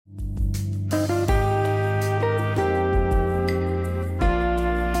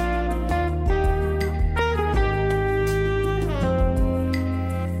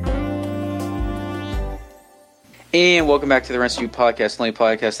And welcome back to the Rent Street Podcast, the only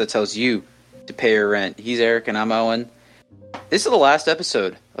podcast that tells you to pay your rent. He's Eric and I'm Owen. This is the last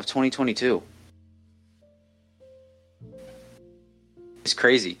episode of 2022. It's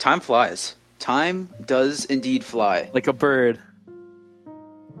crazy. Time flies. Time does indeed fly. Like a bird.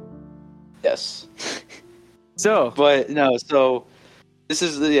 Yes. So this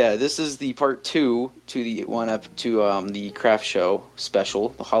is the part 2 to the craft show special,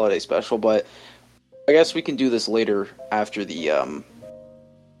 the holiday special, but I guess we can do this later after we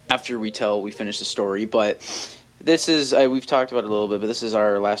finish the story, but this is we've talked about it a little bit, but this is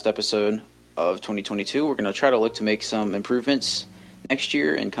our last episode of 2022. We're going to try to look to make some improvements next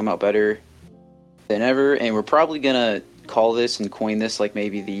year and come out better than ever, and we're probably going to call this and coin this like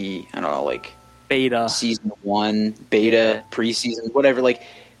maybe the, I don't know, like beta season 1, beta, preseason,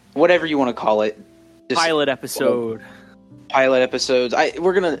 whatever you want to call it. Just pilot episode. Pilot episodes.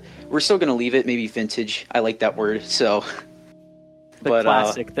 We're still gonna leave it maybe vintage. I like that word. So the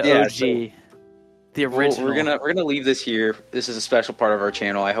classic, the OG, the original. We're gonna leave this here. This is a special part of our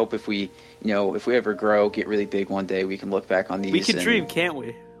channel. I hope if we ever grow, get really big one day, we can look back on these. We can dream, can't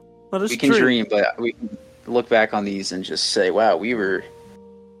we? We can dream, but we can look back on these and just say, "Wow, we were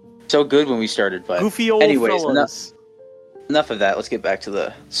so good when we started." But goofy old fellas. Enough of that. Let's get back to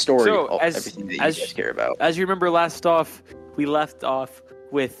the story. So, everything that you guys care about. As you remember, we left off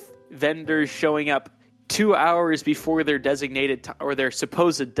with vendors showing up 2 hours before their designated or their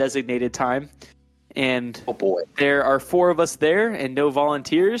supposed designated time. And oh boy, there are 4 of us there and no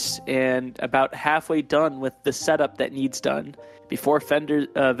volunteers, and about halfway done with the setup that needs done before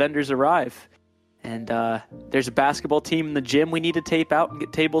vendors arrive. And there's a basketball team in the gym we need to tape out and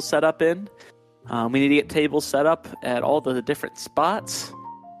get tables set up in. We need to get tables set up at all the different spots.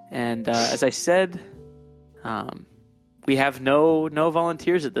 And as I said, we have no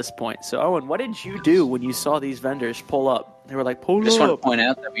volunteers at this point. So, Owen, what did you do when you saw these vendors pull up? They were like, pull up. I just want to point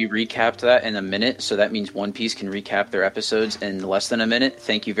out that we recapped that in a minute, so that means One Piece can recap their episodes in less than a minute.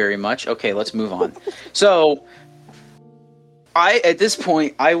 Thank you very much. Okay, let's move on. So, at this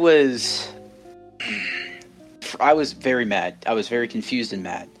point, I was very mad. I was very confused and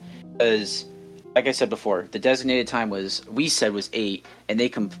mad. Because, like I said before, the designated time we said was 8, and they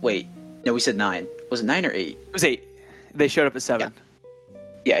we said 9. Was it 9 or 8? It was 8. They showed up at 7.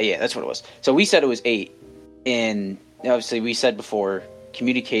 Yeah, that's what it was. So we said it was 8, and obviously we said before,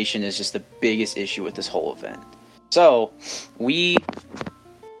 communication is just the biggest issue with this whole event. So, the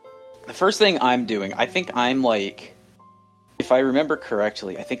first thing I'm doing, I think I'm like, if I remember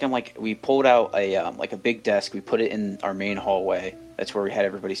correctly, I think I'm like, we pulled out a big desk, we put it in our main hallway. That's where we had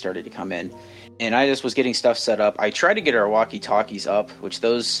everybody started to come in. And I just was getting stuff set up. I tried to get our walkie-talkies up, which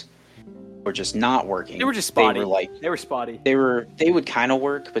those were just not working. They were just spotty. They were spotty. They would kind of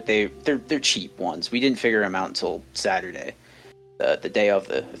work, but they're cheap ones. We didn't figure them out until Saturday, the day of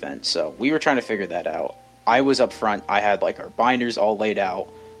the event. So we were trying to figure that out. I was up front. I had like our binders all laid out.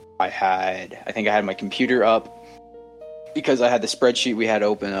 I think I had my computer up because I had the spreadsheet we had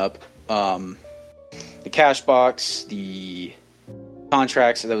open up. The cash box, the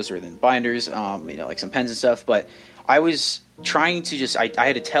contracts, those were in binders. Like some pens and stuff. But I was trying to I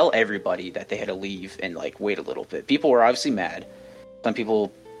had to tell everybody that they had to leave and like wait a little bit. People were obviously mad. Some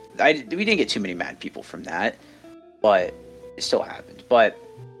people, we didn't get too many mad people from that, but it still happened. But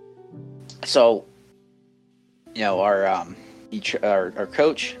so, our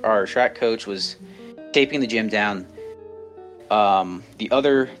coach, our track coach, was taping the gym down.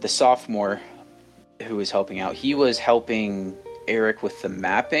 The sophomore who was helping out, he was helping Eric with the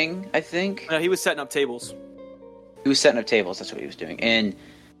mapping, I think. No, he was setting up tables. He was setting up tables. That's what he was doing, and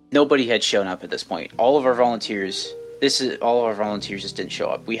nobody had shown up at this point. All of our volunteers just didn't show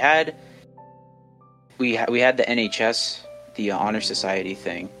up. We had the NHS, the Honor Society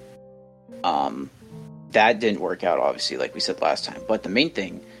thing. That didn't work out, obviously, like we said last time. But the main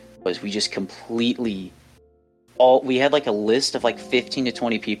thing was we just completely we had like a list of like 15 to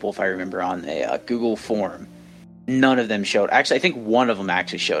 20 people, if I remember, on a Google form. None of them showed. Actually, I think one of them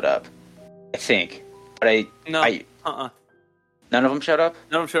actually showed up. I think. But none of them showed up?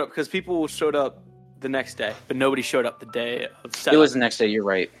 None of them showed up because people showed up the next day, but nobody showed up the day of setup. It was the next day, you're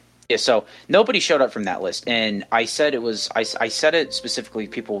right. Yeah, so nobody showed up from that list. And I said I said it specifically,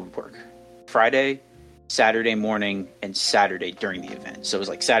 people would work Friday, Saturday morning, and Saturday during the event. So it was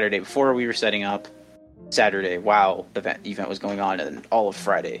like Saturday before we were setting up, Saturday while the event was going on, and then all of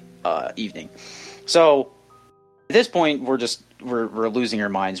Friday evening. So at this point, we're losing our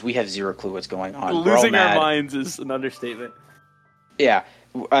minds. We have zero clue what's going on. Losing our minds is an understatement. Yeah,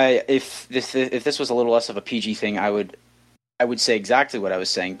 if this was a little less of a PG thing, I would say exactly what I was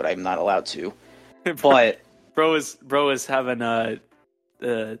saying, but I'm not allowed to. But Bro is having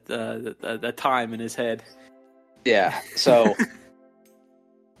the time in his head. Yeah. So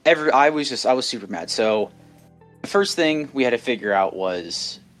I was super mad. So the first thing we had to figure out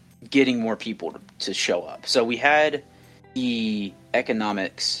was getting more people to show up. So we had the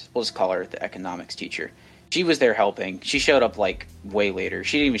economics, we'll just call her the economics teacher. She was there helping. She showed up like way later.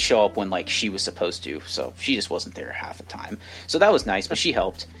 She didn't even show up when like she was supposed to. So she just wasn't there half the time. So that was nice, but she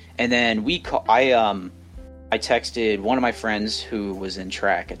helped. And then I texted one of my friends who was in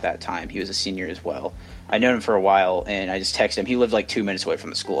track at that time. He was a senior as well. I known him for a while, and I just texted him. He lived like 2 minutes away from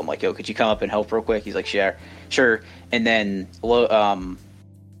the school. I'm like, yo, could you come up and help real quick? He's like, yeah, sure. And then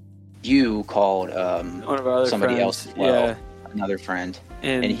you called one of our other somebody friends. else as well, Yeah. another friend,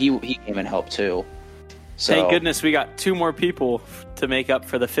 and he came and helped too. So thank goodness we got 2 more people to make up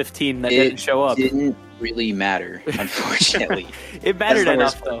for the 15 that didn't show up. It didn't really matter, unfortunately. It mattered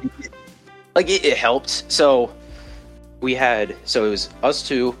enough, though. Like, it helped. So it was us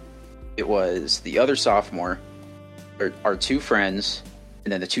 2. It was the other sophomore, our 2 friends,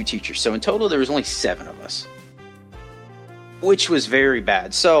 and then the 2 teachers. So in total, there was only 7 of us, which was very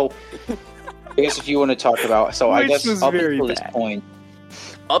bad. So I guess if you want to talk about, so I guess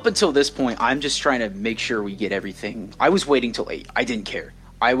up until this point, I'm just trying to make sure we get everything. I was waiting till 8. I didn't care.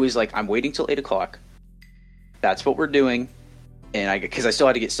 I was like, I'm waiting till 8 o'clock. That's what we're doing. And because I still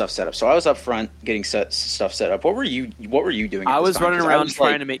had to get stuff set up. So I was up front getting stuff set up. What were you doing? I was running around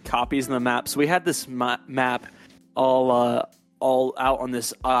trying to make copies of the maps. We had this map all out on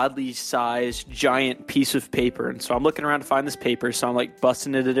this oddly sized giant piece of paper. And so I'm looking around to find this paper. So I'm like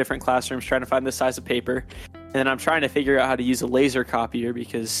busting into different classrooms trying to find this size of paper. And then I'm trying to figure out how to use a laser copier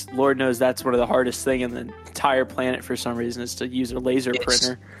because Lord knows that's one of the hardest things in the entire planet for some reason is to use a laser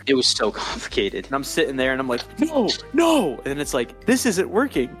printer. It was so complicated. And I'm sitting there and I'm like, no. And it's like, this isn't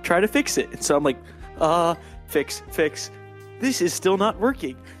working. Try to fix it. And so I'm like, fix. This is still not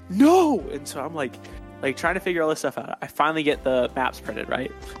working. No. And so I'm like trying to figure all this stuff out. I finally get the maps printed,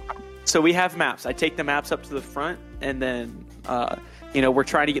 right? So we have maps. I take the maps up to the front and then, we're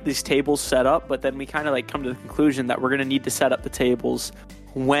trying to get these tables set up, but then we kind of come to the conclusion that we're going to need to set up the tables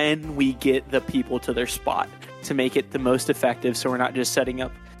when we get the people to their spot to make it the most effective. So we're not just setting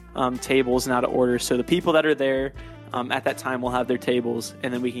up tables and out of order. So the people that are there at that time will have their tables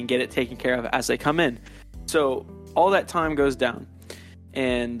and then we can get it taken care of as they come in. So all that time goes down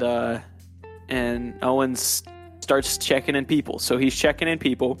and Owen starts checking in people. So he's checking in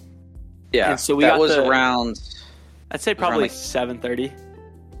people. Yeah. And so we that got was around... I'd say probably 7:30.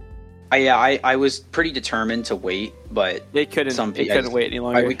 I was pretty determined to wait, but It couldn't wait any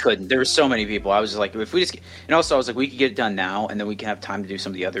longer. We couldn't. There were so many people. I was just like, if we just, and also I was like, we could get it done now, and then we can have time to do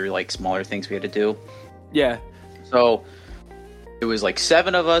some of the other smaller things we had to do. Yeah. So it was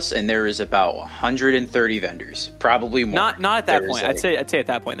 7 of us, and there was about 130 vendors, probably more. Not at that point. I'd say at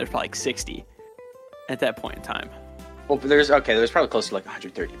that point there's probably 60. At that point in time. Well, there's probably close to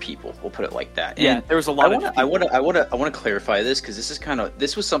 130 people. We'll put it like that. Yeah, and there was a lot of. I want to clarify this because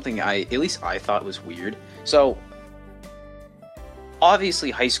this was something I thought was weird. So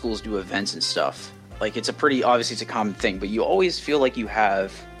obviously high schools do events and stuff. It's a common thing, but you always feel like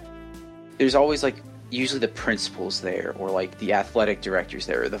there's always usually the principals there, or the athletic directors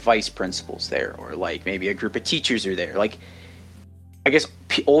there, or the vice principals there, or maybe a group of teachers are there. I guess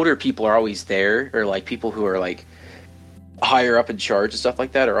older people are always there, or people who are higher up in charge and stuff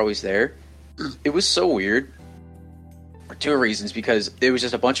like that are always there. It was so weird for 2 reasons, because there was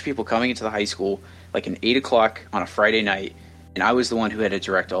just a bunch of people coming into the high school at 8 o'clock on a Friday night, and I was the one who had to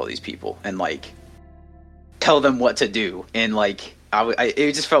direct all these people and tell them what to do, and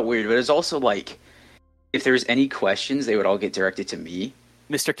it just felt weird. But it was also if there was any questions, they would all get directed to me,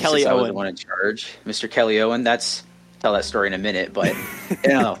 Mr. Kelly Owen. I was the Owen. one in charge, Mr. Kelly Owen. Tell that story in a minute, but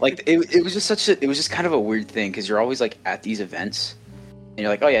it was just kind of a weird thing, because you're always at these events and you're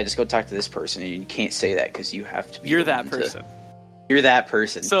like, oh yeah, just go talk to this person, and you can't say that because you have to be You're that person. You're that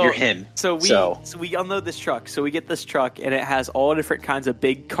person. So, you're him. So we unload this truck. So we get this truck, and it has all different kinds of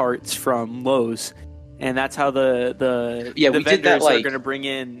big carts from Lowe's, and that's how the vendors are going to bring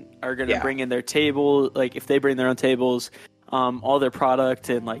in their table. If they bring their own tables. All their product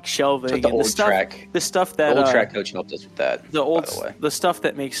and shelving and the stuff that the old track coach helped us with that. The stuff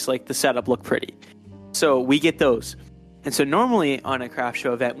that makes the setup look pretty. So we get those, and so normally on a craft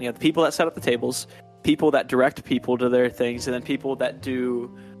show event we have the people that set up the tables, people that direct people to their things, and then people that do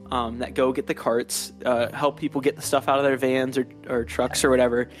that go get the carts, help people get the stuff out of their vans or trucks or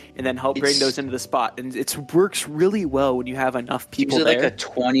whatever, and then help bring those into the spot. And it works really well when you have enough people usually there. A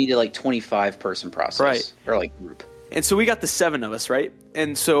 20 to 25 person process, right? Or group. And so we got the 7 of us, right?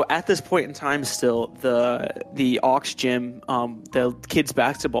 And so at this point in time, still the aux gym, the kids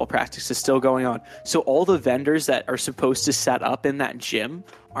basketball practice is still going on. So all the vendors that are supposed to set up in that gym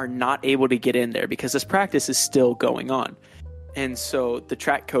are not able to get in there because this practice is still going on. And so the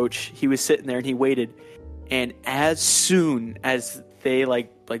track coach, he was sitting there and he waited. And as soon as they like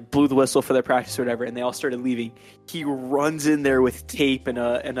blew the whistle for their practice or whatever, and they all started leaving, he runs in there with tape and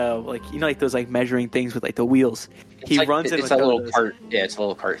a like, you know, like those like measuring things with like the wheels. He runs in with a little cart. Yeah, it's a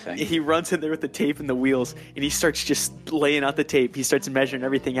little cart thing. He runs in there with the tape and the wheels, and he starts just laying out the tape. He starts measuring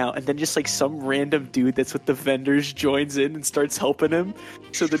everything out, and then just like some random dude that's with the vendors joins in and starts helping him.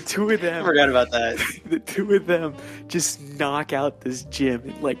 So the two of them, I forgot about that. The two of them just knock out this gym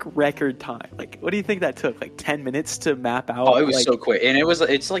in like record time. Like, what do you think that took? Like 10 minutes to map out? Oh, it was like, so quick, and it was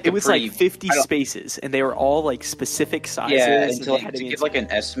like 50 spaces, and they were all like specific sizes. Yeah, and to give like an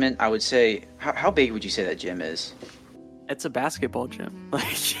estimate, I would say, how big would you say that gym is? It's a basketball gym. Like,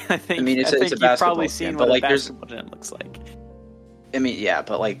 I think. I mean, it's a you've basketball probably gym, seen but what like a basketball gym looks like. I mean, yeah,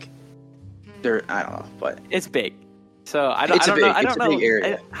 but like, I don't know, but it's big. So I don't know. I don't know. Big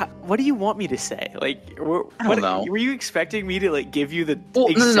area. What do you want me to say? Like, I don't know. Were you expecting me to like give you the? Well,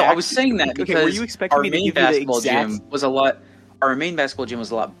 exact, no. I was saying that because were you expecting our me to main give you the basketball exact... gym was a lot. Our main basketball gym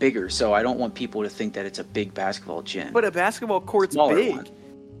was a lot bigger, so I don't want people to think that it's a big basketball gym. But a basketball court's Smaller big, one.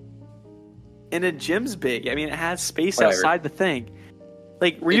 and a gym's big. I mean, it has space Whatever. outside the thing.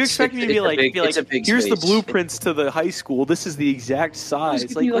 Like, were you expecting me to be like, here's space. The blueprints to the high school. This is the exact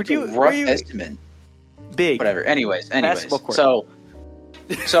size. Like, were you rough estimate? Big. Whatever. Anyways. Basketball court.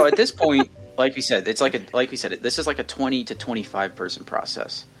 So at this point, like we said, this is like a 20 to 25 person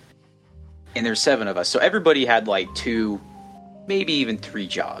process, and there's 7 of us. So everybody had like 2, maybe even 3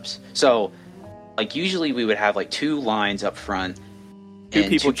 jobs. So like usually we would have like 2 lines up front, two and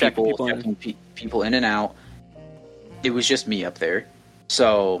people 2 checking people checking people in and out. It was just me up there.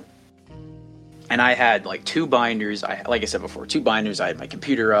 So, and I had like 2 binders. Like I said before, 2 binders. I had my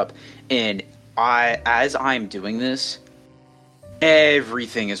computer up, and as I'm doing this,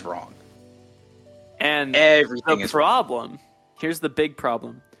 everything is wrong. And everything is problem. Here's the big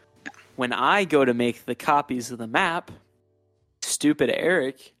problem. When I go to make the copies of the map, stupid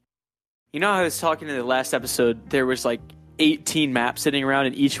Eric, you know how I was talking in the last episode, there was like 18 maps sitting around,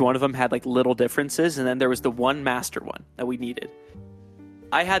 and each one of them had like little differences, and then there was the one master one that we needed.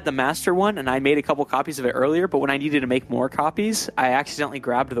 I had the master one, and I made a couple copies of it earlier, but when I needed to make more copies, I accidentally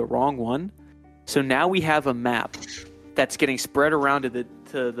grabbed the wrong one. So now we have a map that's getting spread around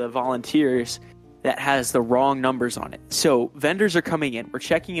to the volunteers that has the wrong numbers on it. So vendors are coming in. We're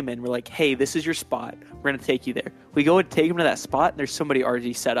checking them in. We're like, hey, this is your spot. We're going to take you there. We go and take them to that spot, and there's somebody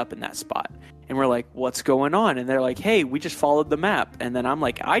already set up in that spot. And we're like, what's going on? And they're like, hey, we just followed the map. And then I'm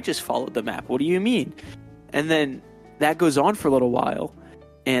like, I just followed the map. What do you mean? And then that goes on for a little while.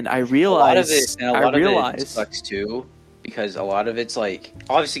 And I realized... A lot of it sucks too, because a lot of it's like...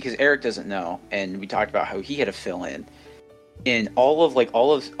 Obviously, because Eric doesn't know, and we talked about how he had to fill in. And all of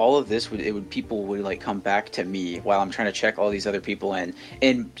this people would like come back to me while I'm trying to check all these other people in.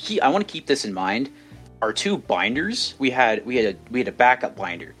 And I want to keep this in mind. Our 2 binders, we had a backup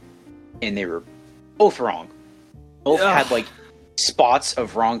binder, and they were both wrong. Both had like spots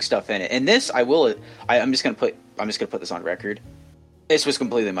of wrong stuff in it. And this, I'm just gonna put this on record. This was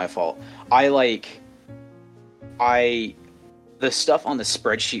completely my fault. The stuff on the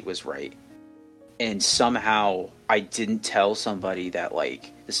spreadsheet was right, and somehow I didn't tell somebody that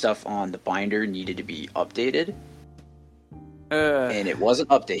like the stuff on the binder needed to be updated, and it wasn't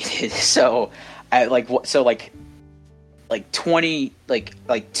updated. So I like 20 like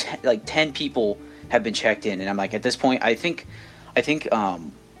 10 people have been checked in, and I'm like, at this point, I think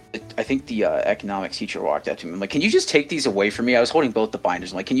the economics teacher walked up to me. I'm like, can you just take these away from me? I was holding both the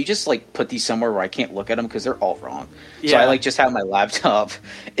binders. I'm like, can you just like put these somewhere where I can't look at them because they're all wrong? Yeah. So I like just have my laptop,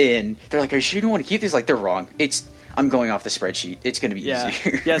 and they're like, are you sure you don't want to keep these? Like, they're wrong. I'm going off the spreadsheet. It's going to be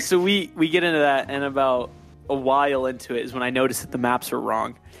easier. Yeah, so we get into that, and about a while into it is when I noticed that the maps were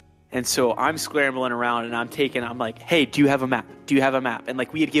wrong. And so I'm scrambling around, and I'm like, hey, do you have a map? Do you have a map? And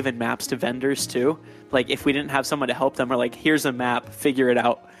like, we had given maps to vendors too. Like, if we didn't have someone to help them, we're like, here's a map, figure it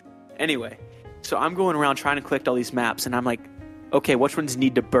out. Anyway, so I'm going around trying to collect all these maps, and I'm like, okay, which ones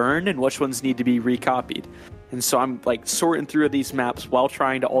need to burn and which ones need to be recopied? And so I'm like sorting through these maps while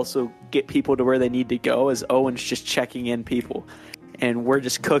trying to also get people to where they need to go, as Owen's just checking in people. And we're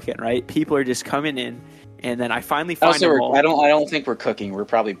just cooking, right? People are just coming in, and then I finally find them all. I don't think we're cooking. We're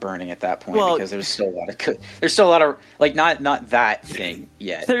probably burning at that point, because there's still a lot of like not that thing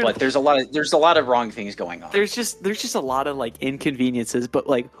yet, but there's a lot of wrong things going on. There's just a lot of like inconveniences, but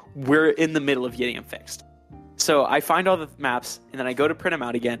like we're in the middle of getting them fixed. So I find all the maps, and then I go to print them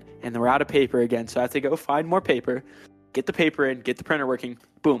out again, and then we're out of paper again. So I have to go find more paper, get the paper in, get the printer working.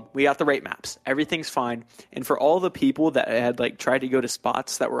 Boom, we got the right maps. Everything's fine. And for all the people that had like tried to go to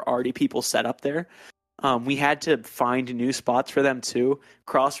spots that were already people set up there, we had to find new spots for them too,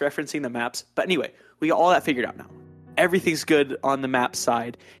 cross-referencing the maps. But anyway, we got all that figured out now. Everything's good on the map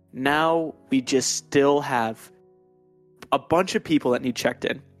side. Now we just still have a bunch of people that need checked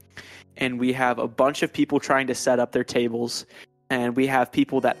in. And we have a bunch of people trying to set up their tables. And we have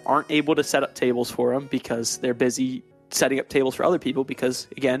people that aren't able to set up tables for them because they're busy setting up tables for other people because,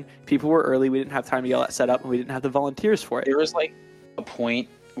 again, people were early. We didn't have time to get all that set up, and we didn't have the volunteers for it. There was, like, a point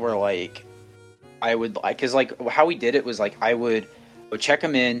where, like, I would, like, because, like, how we did it was, like, I would check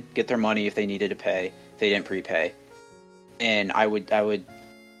them in, get their money if they needed to pay, if they didn't prepay. And I would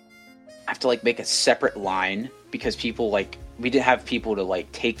have to, like, make a separate line because people, like, we didn't have people to,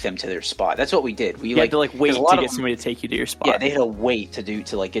 like, take them to their spot. That's what we did. We had to, like, wait to get somebody to take you to your spot. Yeah, they had to wait to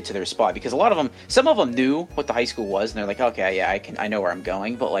get to their spot because a lot of them, some of them knew what the high school was, and they're like, okay, yeah, I know where I'm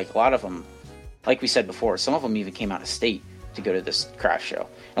going. But, like, a lot of them, like we said before, some of them even came out of state to go to this craft show.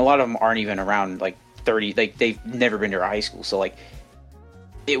 And a lot of them aren't even around, like, 30, like, they've never been to a high school. So, like,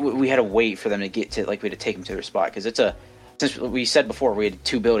 we had to wait for them to get to, like, we had to take them to their spot because since we said before, we had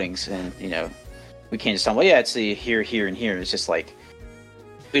 2 buildings, and, you know, we can't just tell them, well, yeah, it's the here, and here. It's just like,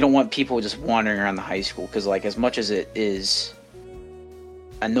 we don't want people just wandering around the high school because, like, as much as it is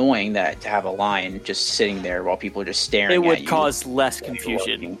annoying that to have a line just sitting there while people are just staring at you. It would cause less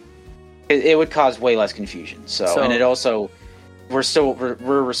confusion. It would cause way less confusion. So and it also,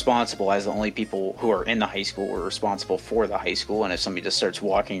 we're responsible as the only people who are in the high school. We're responsible for the high school. And if somebody just starts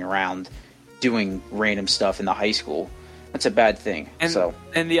walking around doing random stuff in the high school, that's a bad thing.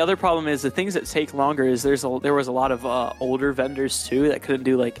 And the other problem is the things that take longer is there was a lot of older vendors too that couldn't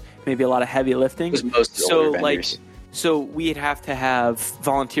do like maybe a lot of heavy lifting. So we'd have to have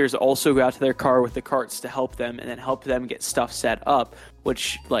volunteers also go out to their car with the carts to help them and then help them get stuff set up,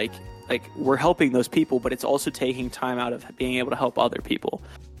 which like we're helping those people, but it's also taking time out of being able to help other people.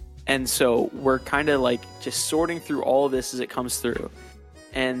 And so we're kind of like just sorting through all of this as it comes through.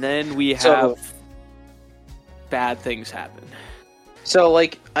 And then we have bad things happen. So,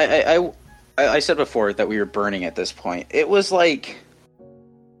 like, I said before that we were burning at this point. It was like...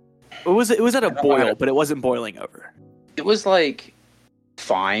 It was at a boil, but it wasn't boiling over. It was, like,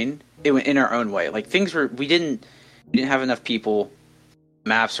 fine. It went in our own way. Like, things were... We didn't have enough people.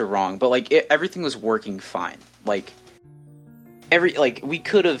 Maps were wrong. But, like, everything was working fine. Like, we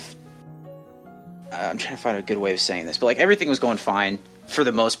could have... I'm trying to find a good way of saying this. But, like, everything was going fine. For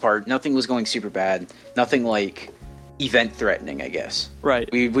the most part, nothing was going super bad. Nothing like event threatening, I guess.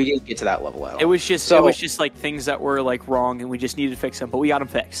 Right. We didn't get to that level at all. It was just like things that were like wrong, and we just needed to fix them. But we got them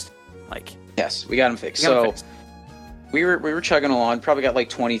fixed. Like yes, we got them fixed. We were chugging along. Probably got like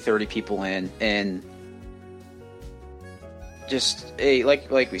 20, 30 people in, and just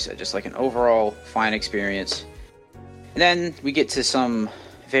like we said, just like an overall fine experience. And then we get to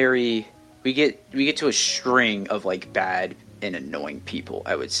we get to a string of like bad and annoying people,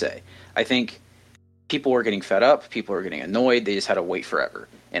 I would say. I think people were getting fed up, people were getting annoyed, they just had to wait forever.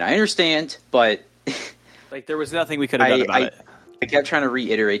 And I understand, but like there was nothing we could have done about it. I kept trying to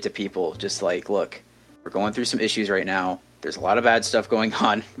reiterate to people, just like, look, we're going through some issues right now. There's a lot of bad stuff going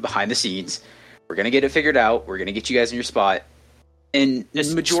on behind the scenes. We're going to get it figured out. We're going to get you guys in your spot. And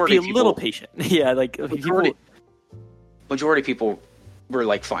just majority be a little patient. Yeah, like majority of people were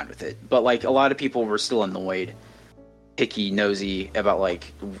like fine with it. But like a lot of people were still annoyed, picky, nosy about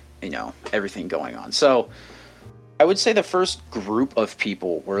like, you know, everything going on. So I would say the first group of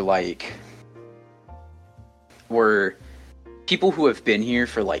people were people who have been here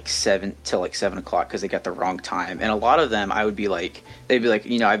for like 7 o'clock because they got the wrong time. And a lot of them, they'd be like,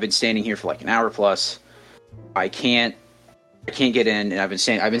 you know, I've been standing here for like an hour plus. I can't get in, and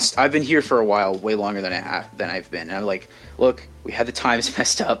I've been here for a while, way longer than I've been. And I'm like, look, we had the times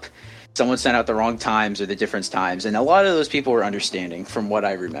messed up. Someone sent out the wrong times or the different times, and a lot of those people were understanding, from what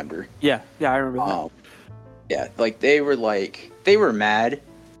I remember. Yeah, I remember that. Yeah, like they were mad,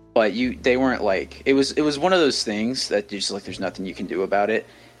 but they weren't like, it was one of those things that just like there's nothing you can do about it,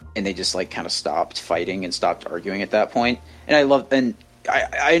 and they just like kind of stopped fighting and stopped arguing at that point. And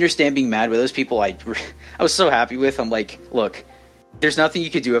I understand being mad, but those people I was so happy with. I'm like, look, there's nothing you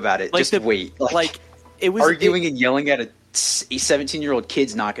could do about it. Like just wait. Like it was arguing and yelling at a 17-year-old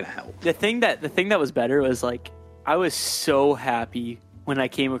kid's not going to help. The thing that was better was like I was so happy when I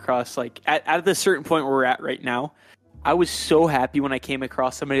came across like at the certain point where we're at right now. I was so happy when I came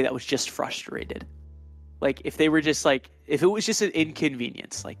across somebody that was just frustrated. Like if they were just like, if it was just an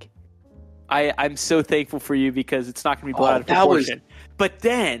inconvenience, like I'm so thankful for you because it's not going to be blown out of that proportion. But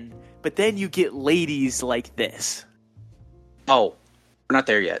then you get ladies like this. Oh, we're not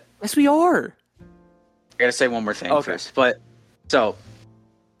there yet. Yes, we are. I gotta say one more thing first. But so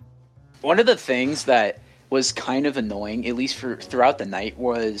one of the things that was kind of annoying, at least for throughout the night,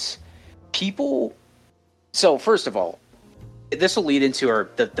 was people. So first of all, this will lead into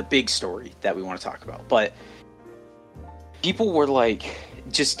the big story that we want to talk about. But people were like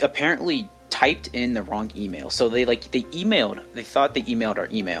just apparently typed in the wrong email. So they thought they emailed our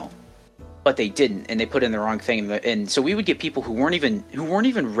email, but they didn't, and they put in the wrong thing. And so we would get people who weren't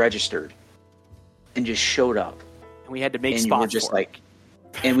even registered and just showed up. And we had to make spots for them.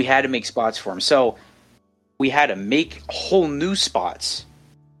 And we had to make spots for them. So we had to make whole new spots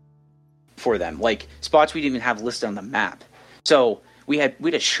for them, like spots we didn't even have listed on the map. So we had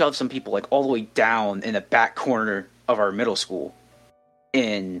to shove some people like all the way down in the back corner of our middle school,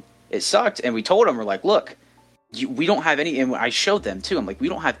 and it sucked. And we told them, we're like, look, we don't have any. And I showed them too. I'm like, we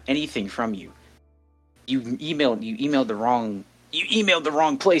don't have anything from you. You emailed the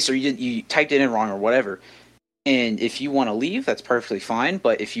wrong place, or you typed it in wrong or whatever. And if you want to leave, that's perfectly fine.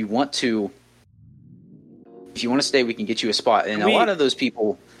 But if you want to stay, we can get you a spot. And a lot of those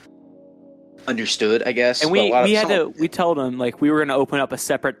people understood, I guess. And we told them like we were going to open up a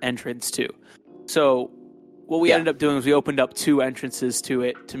separate entrance too. So what we ended up doing was we opened up 2 entrances to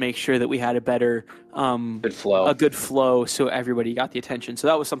it to make sure that we had a better good flow, so everybody got the attention. So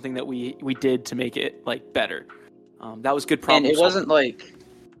that was something that we did to make it like better. That was good problem. And it wasn't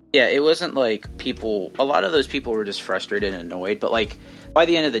like people. A lot of those people were just frustrated and annoyed. But like by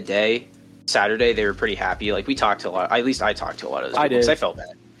the end of the day, Saturday, they were pretty happy. Like we talked to a lot. At least I talked to a lot of those people because I felt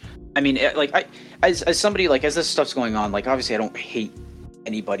bad. I mean, like as somebody, like as this stuff's going on, like obviously I don't hate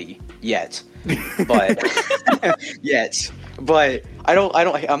anybody yet, but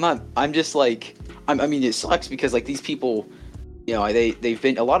I'm just like, I mean, it sucks because like these people, you know, they've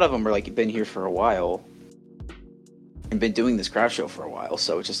been, a lot of them are like been here for a while and been doing this craft show for a while.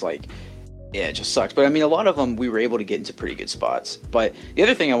 So it's just like, yeah, it just sucks. But I mean, a lot of them, we were able to get into pretty good spots. But the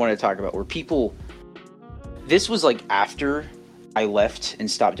other thing I wanted to talk about were people, this was like after I left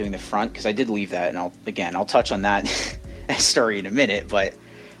and stopped doing the front, because I did leave that, and I'll touch on that story in a minute, but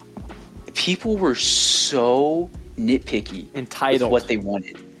people were so nitpicky, entitled with what they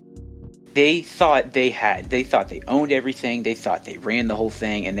wanted. They thought they owned everything, they thought they ran the whole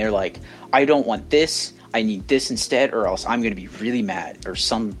thing, and they're like, I don't want this, I need this instead, or else I'm going to be really mad, or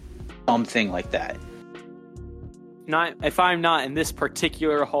something like that. Not if I'm not in this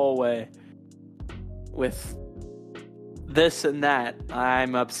particular hallway with this and that,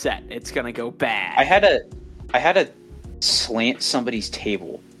 I'm upset. It's gonna go bad. I had to slant somebody's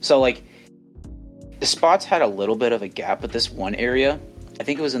table. So like the spots had a little bit of a gap, but this one area, I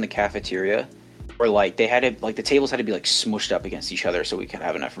think it was in the cafeteria, where like they had to, like the tables had to be like smushed up against each other so we could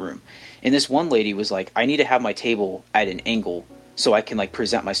have enough room. And this one lady was like, I need to have my table at an angle so I can like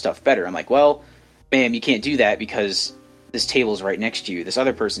present my stuff better. I'm like, well, ma'am, you can't do that because this table's right next to you. This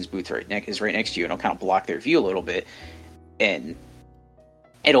other person's booth is right next to you, and it'll kind of block their view a little bit. And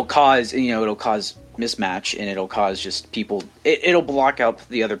it'll cause mismatch, and it'll cause just people, it'll block out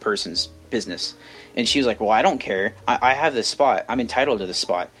the other person's business. And she was like, well, I don't care. I have this spot. I'm entitled to this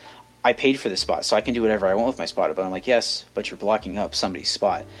spot. I paid for this spot, so I can do whatever I want with my spot. But I'm like, yes, but you're blocking up somebody's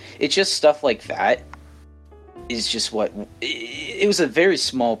spot. It's just stuff like that is just what, it was a very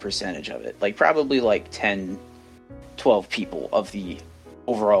small percentage of it. Like probably like 10, 12 people of the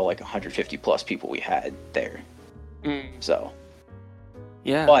overall like 150 plus people we had there. So,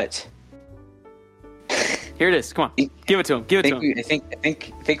 yeah. But here it is. Come on, give it to him. I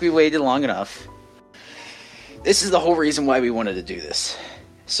think we waited long enough. This is the whole reason why we wanted to do this.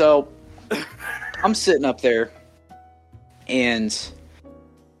 So, I'm sitting up there, and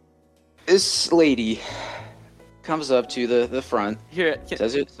this lady comes up to the front.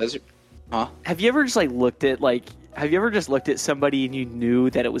 Says it. Huh? Have you ever just looked at somebody and you knew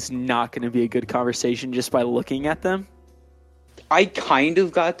that it was not going to be a good conversation just by looking at them? I kind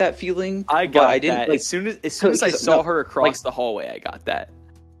of got that feeling. I didn't, that. As soon as I saw her across the hallway, I got that.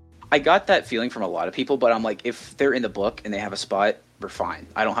 I got that feeling from a lot of people, but I'm like, if they're in the book and they have a spot, we're fine.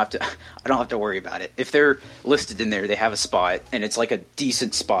 I don't have to worry about it. If they're listed in there, they have a spot, and it's like a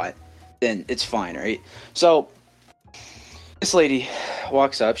decent spot, then it's fine, right? So this lady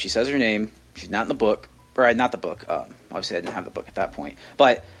walks up. She says her name. She's not in the book. Or not the book. Obviously, I didn't have the book at that point.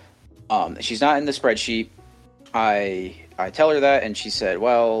 But she's not in the spreadsheet. I tell her that, and she said,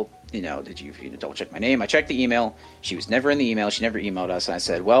 well, did you double check my name? I checked the email. She was never in the email. She never emailed us. And I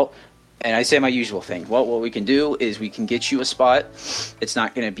said, well, and I say my usual thing. Well, what we can do is we can get you a spot. It's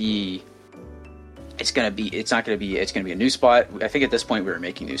not going to be it's not gonna be a new spot. I think at this point we were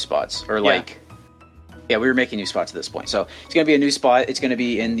making new spots, or we were making new spots at this point. So it's gonna be a new spot. It's gonna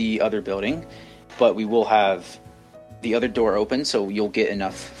be in the other building, but we will have the other door open, so you'll get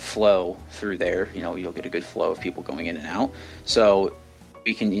enough flow through there. You'll get a good flow of people going in and out. So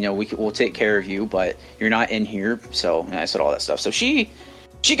we can, we'll take care of you, but you're not in here. So I said all that stuff. So she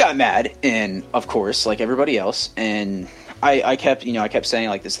got mad, and of course, like everybody else, and I kept saying,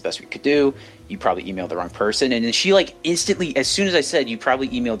 like, this is the best we could do. You probably emailed the wrong person. And then she, like, instantly, as soon as I said, you probably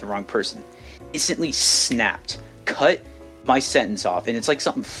emailed the wrong person, instantly snapped, cut my sentence off. And it's like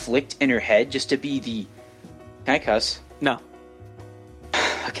something flicked in her head just to be the... Can I cuss? No.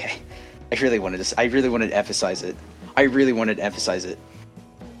 Okay. I really wanted to emphasize it.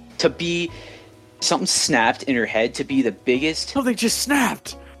 To be... Something snapped in her head to be the biggest... Something just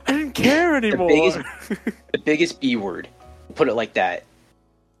snapped! I didn't care anymore! the biggest B word. Put it like that.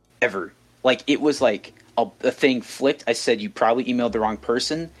 Ever. Like, it was like a thing flicked. I said, you probably emailed the wrong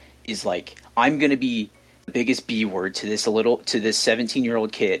person. Is like, I'm gonna be the biggest B word to this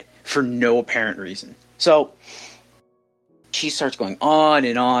 17-year-old kid for no apparent reason. So she starts going on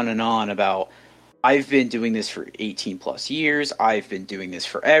and on and on about, I've been doing this for 18 plus years. I've been doing this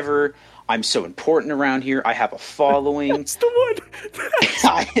forever. I'm so important around here. I have a following. That's the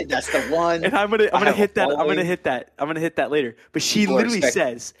one. That's the one. And I'm gonna hit that. I'm gonna hit that later. But she literally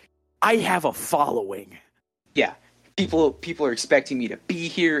says, I have a following. Yeah. People are expecting me to be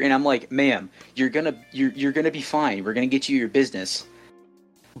here, and I'm like, ma'am, you're gonna be fine. We're gonna get you your business,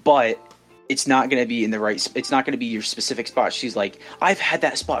 but it's not gonna be it's not gonna be your specific spot. She's like, I've had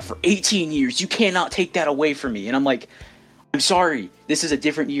that spot for 18 years. You cannot take that away from me. And I'm like, I'm sorry. This is a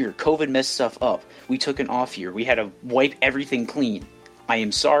different year. COVID messed stuff up. We took an off year. We had to wipe everything clean. I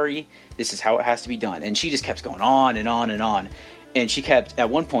am sorry. This is how it has to be done. And she just kept going on and on and on. And she kept, at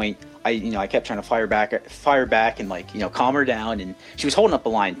one point, I kept trying to fire back and, like, calm her down. And she was holding up the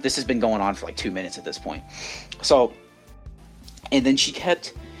line. This has been going on for like 2 minutes at this point. So, and then she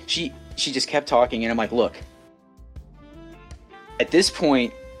just kept talking. And I'm like, look, at this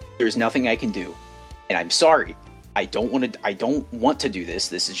point, there's nothing I can do. And I'm sorry. I don't want to do this.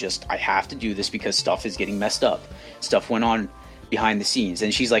 This is just, I have to do this because stuff is getting messed up. Stuff went on behind the scenes.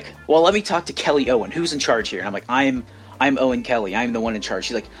 And she's like, well, let me talk to Kelly Owen. Who's in charge here? And I'm like, I'm Owen Kelly. I'm the one in charge.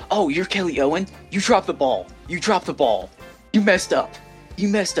 She's like, oh, you're Kelly Owen? You dropped the ball. You messed up. You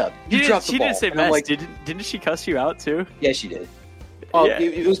dropped the ball. She didn't say mess. Like, didn't she cuss you out too? Yeah, she did. Oh, yeah.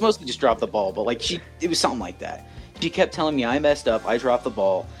 It was mostly just drop the ball, but like it was something like that. She kept telling me I messed up. I dropped the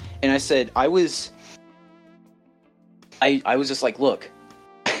ball. And I said, I was just like, look,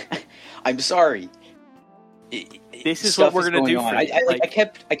 I'm sorry. This is what we're going to do for you.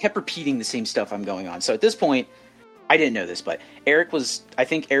 I kept repeating the same stuff I'm going on. So at this point, I didn't know this, but Eric was, I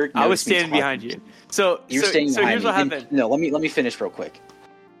think Eric I was standing behind you. So standing behind me. Here's what happened. No, let me finish real quick.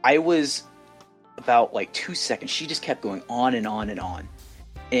 I was about like 2 seconds. She just kept going on and on and on.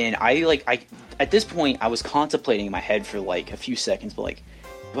 And I at this point, I was contemplating in my head for like a few seconds, but like,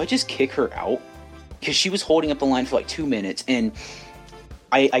 do I just kick her out? Because she was holding up the line for like 2 minutes, and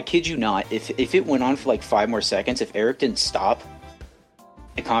I kid you not, if it went on for like 5 more seconds, if Eric didn't stop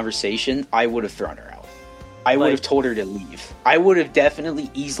the conversation, I would have thrown her out. I would have told her to leave. I would have definitely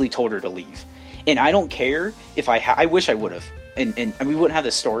easily told her to leave. And I don't care if I wish I would have. And we wouldn't have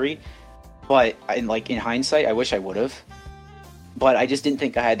this story, but in hindsight, I wish I would have. But I just didn't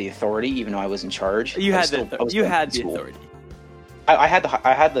think I had the authority, even though I was in charge. You had the authority. I had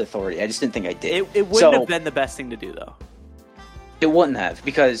the authority. I just didn't think I did. It wouldn't have been the best thing to do, though. It wouldn't have,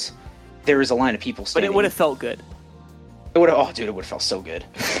 because there was a line of people standing. But it would have felt good. It would have. Oh, dude, it would have felt so good.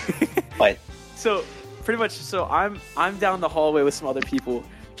 But so pretty much, I'm down the hallway with some other people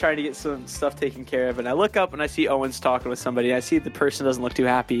trying to get some stuff taken care of, and I look up and I see Owen's talking with somebody. I see the person doesn't look too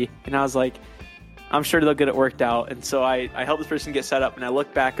happy, and I was like, I'm sure they'll get it worked out. And so I help this person get set up, and I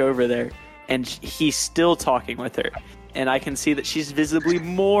look back over there, and he's still talking with her. And I can see that she's visibly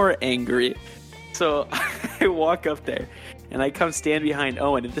more angry. So I walk up there, and I come stand behind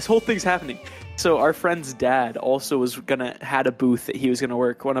Owen, and this whole thing's happening. So our friend's dad also had a booth that he was gonna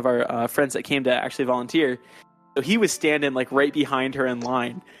work. One of our friends that came to actually volunteer. So he was standing like right behind her in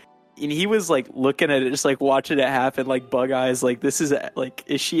line, and he was like looking at it, just like watching it happen, like bug eyes. Like, this is like,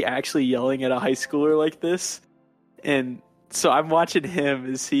 is she actually yelling at a high schooler like this? And so I'm watching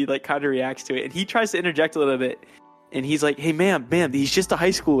him as he like kind of reacts to it, and he tries to interject a little bit. And he's like, hey, ma'am, he's just a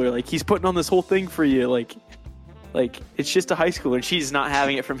high schooler. Like, he's putting on this whole thing for you. Like it's just a high schooler. And she's not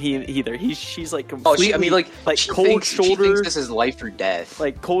having it from him either. She's like completely, cold shoulder. She thinks this is life or death.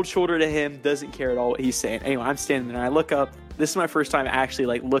 Like, cold shoulder to him, doesn't care at all what he's saying. Anyway, I'm standing there. I look up. This is my first time actually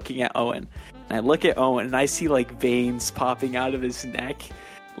like looking at Owen. And I look at Owen, and I see like veins popping out of his neck.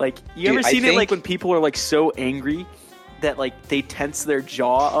 Like, you Dude, ever seen it like when people are like so angry that like they tense their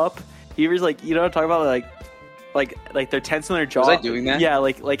jaw up? You ever like, you know what I'm talking about? Like they're tensing their jaw. Was I doing that? Yeah,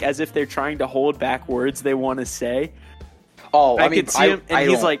 like as if they're trying to hold back words they want to say. Oh, I could see him,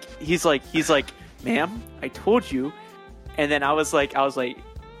 and he's like, ma'am, I told you. And then I was like,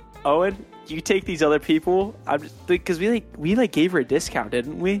 Owen, you take these other people. I'm just because we gave her a discount,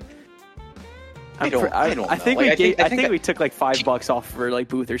 didn't we? I don't know. I think we took like $5 off of her like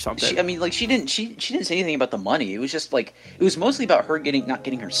booth or something. She didn't say anything about the money. It was just like it was mostly about her not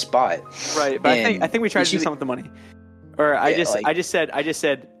getting her spot. Right, but I think we tried to do something with the money. Or I just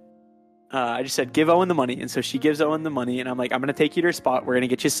said give Owen the money, and so she gives Owen the money, and I'm like, I'm gonna take you to her spot. We're gonna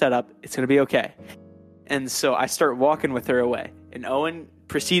get you set up. It's gonna be okay. And so I start walking with her away, and Owen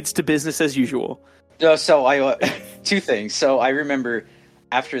proceeds to business as usual. So I two things. So I remember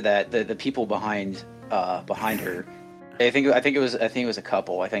after that the people behind her. I think it was a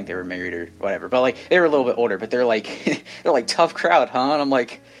couple. I think they were married or whatever. But like they were a little bit older. But they're like tough crowd, huh? And I'm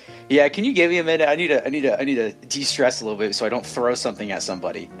like, yeah. Can you give me a minute? I need to de-stress a little bit so I don't throw something at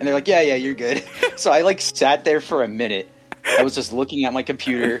somebody. And they're like, yeah, you're good. So I like sat there for a minute. I was just looking at my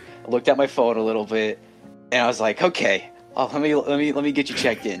computer. I looked at my phone a little bit, and I was like, okay. Oh, let me get you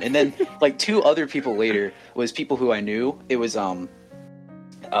checked in. And then like two other people later was people who I knew. It was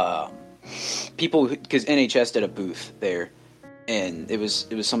people because NHS did a booth there, and it was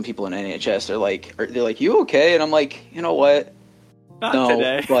some people in NHS. They're like, you okay? And I'm like, you know what? Not no,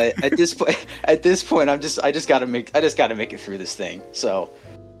 today. But at this point, I just gotta make it through this thing. So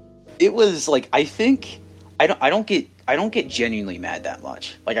it was like I think I don't get genuinely mad that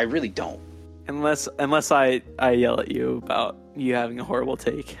much. Like I really don't. Unless I yell at you about you having a horrible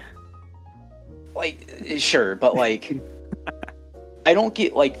take. Like, sure, but like, I don't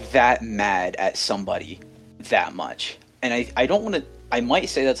get like that mad at somebody that much. And I don't want to, I might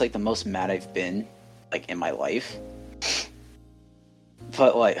say that's like the most mad I've been like in my life.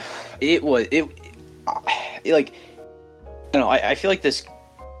 But like, like, I don't know, I feel like this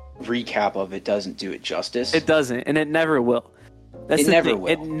recap of it doesn't do it justice. It doesn't, and it never will. It never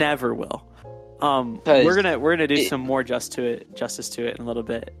will. We're gonna do some more justice to it in a little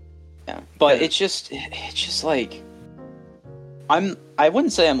bit. Yeah, but it's just like I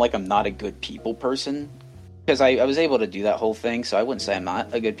wouldn't say I'm not a good people person because I was able to do that whole thing, so I wouldn't say I'm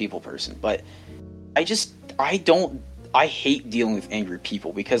not a good people person. But I hate dealing with angry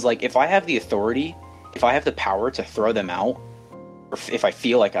people because like if I have the authority, if I have the power to throw them out, or if I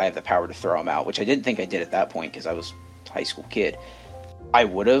feel like I have the power to throw them out, which I didn't think I did at that point because I was a high school kid, I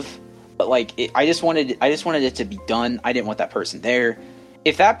would have. But like, I just wanted it to be done. I didn't want that person there.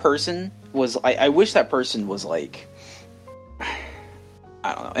 If that person was, I wish that person was like,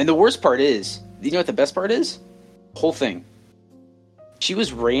 I don't know. And the worst part is, you know what the best part is? Whole thing. She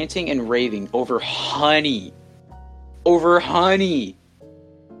was ranting and raving over honey.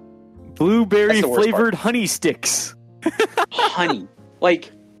 Blueberry flavored honey sticks. Honey.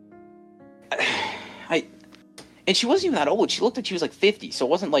 Like, and she wasn't even that old. She looked like she was like 50, so it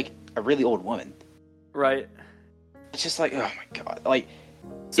wasn't like a really old woman. Right. It's just like, oh my god. Like,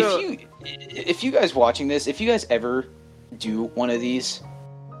 so, if you guys watching this, if you guys ever do one of these,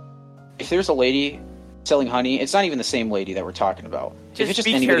 if there's a lady selling honey, it's not even the same lady that we're talking about. If it's just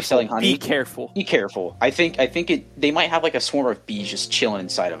anybody selling honey, be careful. Be careful. I think they might have like a swarm of bees just chilling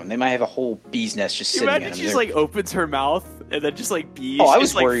inside of them. They might have a whole bee's nest just sitting in them. Imagine she just like opens her mouth and then just like bees. I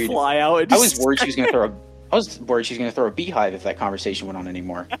was worried. Like, fly out. And I was worried she was gonna throw a beehive if that conversation went on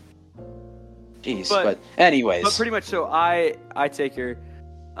anymore. Jeez, but anyways. But pretty much, so I take her,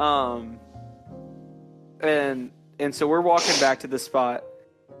 and so we're walking back to the spot,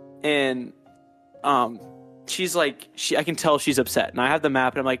 and she's like, I can tell she's upset, and I have the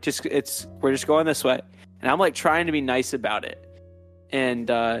map, and I'm like, we're just going this way, and I'm like trying to be nice about it, and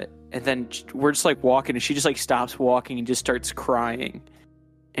then we're just like walking, and she just like stops walking and just starts crying,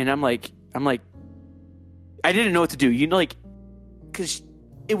 and I'm like, I didn't know what to do, you know, like, because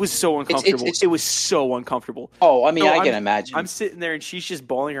it was so uncomfortable. It was so uncomfortable. Oh, I mean, I can imagine. I'm sitting there, and she's just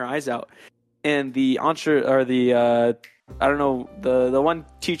bawling her eyes out, and the I don't know, the one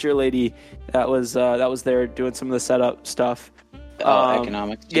teacher lady that was there doing some of the setup stuff.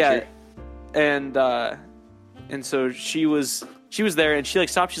 Economics teacher. Yeah, and so she was there, and she like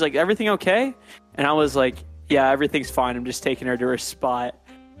stopped. She's like, "Everything okay?" And I was like, "Yeah, everything's fine. I'm just taking her to her spot."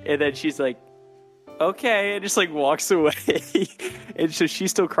 And then she's like, "Okay," and just like walks away. And so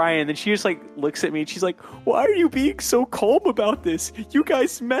she's still crying. And then she just like looks at me, and she's like, "Why are you being so calm about this? You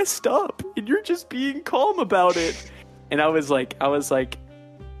guys messed up, and you're just being calm about it." And I was like,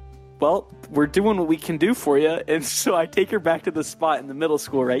 well, we're doing what we can do for you. And so I take her back to the spot in the middle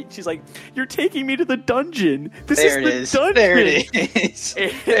school, right? She's like, you're taking me to the dungeon. There it is. There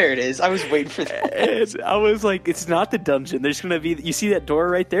it is. I was waiting for that. And I was like, it's not the dungeon. There's going to be, you see that door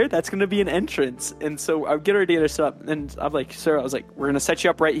right there? That's going to be an entrance. And so I get her to get us up. And I'm like, sir, I was like, we're going to set you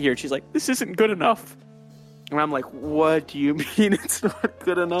up right here. And she's like, this isn't good enough. And I'm like, what do you mean it's not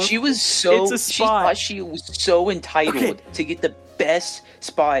good enough? She was so, she thought she was so entitled to get the best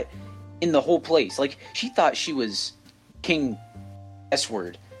spot in the whole place. Like, she thought she was King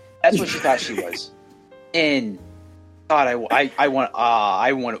S-word. That's what she thought she was. And God, I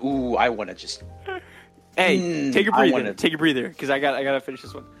want to just. Hey, take a breather. Take a breather, because I gotta finish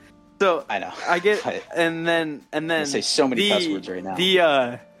this one. So I know. I get, and then I say so many cuss words right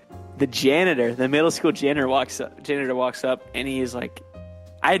now. The janitor, the middle school janitor walks up, and he's like,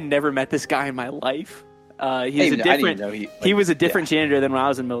 I had never met this guy in my life. He was a different janitor than when I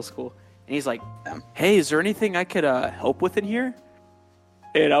was in middle school. And he's like, hey, is there anything I could help with in here?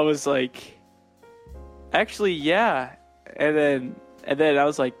 And I was like, actually, yeah. And then I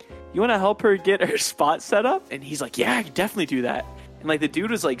was like, you want to help her get her spot set up? And he's like, yeah, I can definitely do that. And like the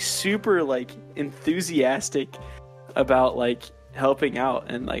dude was like super like enthusiastic about like helping out.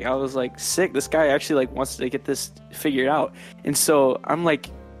 And like I was like, sick. This guy actually like wants to get this figured out. And so I'm like,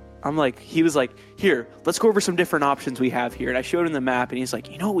 he was like, here, let's go over some different options we have here. And I showed him the map, and he's like,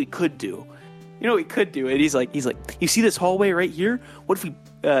 you know what we could do? And he's like, you see this hallway right here? What if we,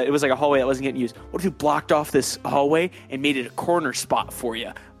 it was like a hallway that wasn't getting used. What if we blocked off this hallway and made it a corner spot for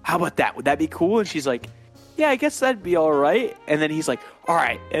you? How about that? Would that be cool? And she's like, yeah, I guess that'd be all right. And then he's like, all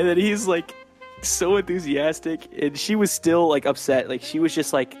right. And then he's like, so enthusiastic. And she was still like upset. Like she was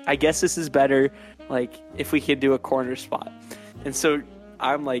just like, I guess this is better. Like if we could do a corner spot. And so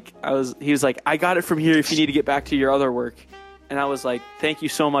he was like, I got it from here if you need to get back to your other work. And I was like, thank you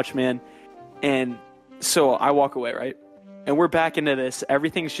so much, man. And so I walk away, right? And we're back into this.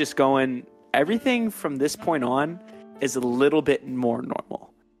 Everything's just going, everything from this point on is a little bit more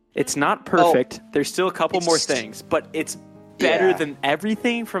normal. It's not perfect. There's still a couple more things, but it's better than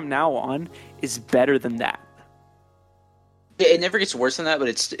everything from now on is better than that. It never gets worse than that, but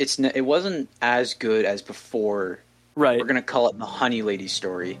it wasn't as good as before. Right. We're going to call it the Honey Lady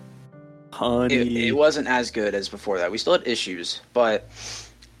story. Honey. It wasn't as good as before that. We still had issues, but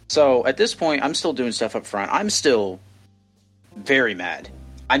so at this point, I'm still doing stuff up front. I'm still very mad.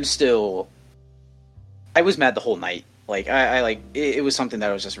 I was mad the whole night. Like it was something that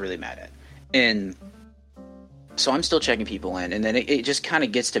I was just really mad at. And so I'm still checking people in, and then it just kind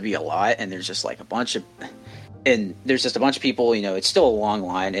of gets to be a lot, and there's just like a bunch of people, you know, it's still a long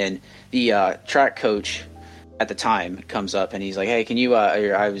line, and the track coach at the time comes up and he's like, hey, can you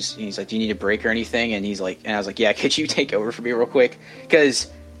he's like, do you need a break or anything? And I was like, yeah, could you take over for me real quick? Because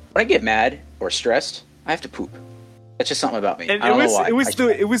when I get mad or stressed, I have to poop. That's just something about me. And I don't know why.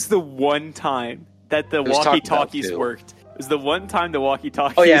 It was the one time that the walkie-talkies worked. It was the one time the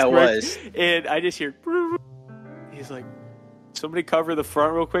walkie-talkies worked. Oh yeah, it worked. was. And I just hear, he's like, somebody cover the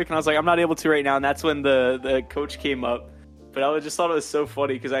front real quick. And I was like, I'm not able to right now. And that's when the coach came up. But I just thought it was so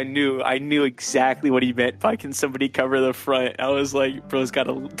funny because I knew exactly what he meant by can somebody cover the front. I was like, bro's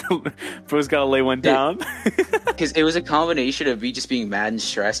gotta lay one down. Because it was a combination of me just being mad and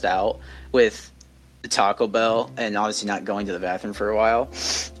stressed out with the Taco Bell and obviously not going to the bathroom for a while.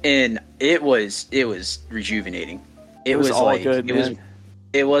 And it was rejuvenating. It was all like, good, man.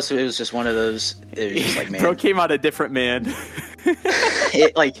 It was just one of those. It was just like, man. Bro came out a different man.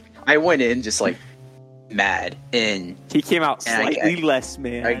 I went in just like mad, and he came out slightly less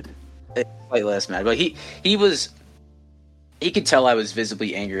mad. Slightly less mad, but he could tell I was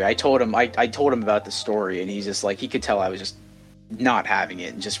visibly angry. I told him about the story, and he's just like, he could tell I was just not having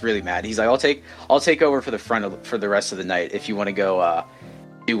it and just really mad. He's like, I'll take over for the rest of the night if you want to go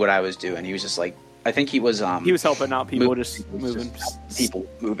do what I was doing. He was just like, I think he was helping out people, moving people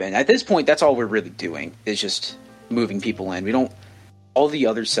moving. At this point, that's all we're really doing is just moving people in. We don't. All the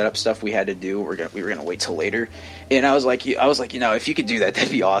other setup stuff we had to do, we were gonna wait till later. And I was like, you know, if you could do that, that'd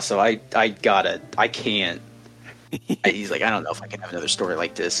be awesome. I can't. He's like, I don't know if I can have another story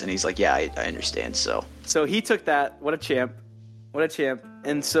like this. And he's like, yeah, I understand. So he took that. What a champ.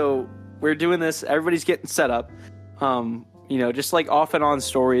 And so we're doing this. Everybody's getting set up. You know, just like off and on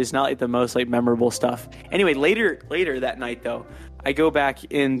stories, not like the most like memorable stuff. Anyway, later that night though, I go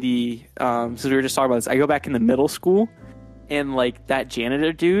back in the since we were just talking about this, I go back in the middle school. And, like, that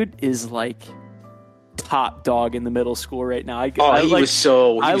janitor dude is, like, top dog in the middle school right now. I look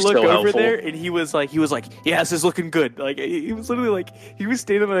over there, and he was like, yeah, this is looking good. Like, he was literally, like, he was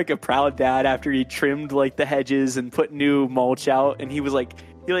standing like a proud dad after he trimmed, like, the hedges and put new mulch out. And he was like,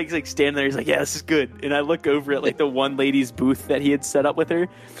 he like standing there. He's like, yeah, this is good. And I look over at like the one lady's booth that he had set up with her.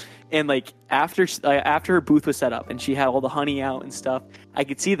 And like after her booth was set up and she had all the honey out and stuff, I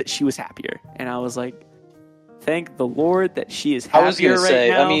could see that she was happier. And I was like, thank the Lord that she is happier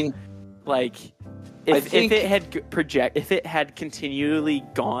now. I mean, like if it had continually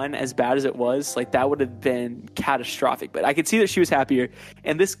gone as bad as it was, like that would have been catastrophic. But I could see that she was happier.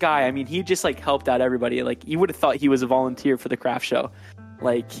 And this guy, I mean, he just like helped out everybody. Like you would have thought he was a volunteer for the craft show.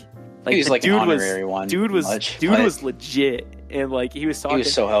 Like he was like an honorary one. Dude was legit. And like he was talking. He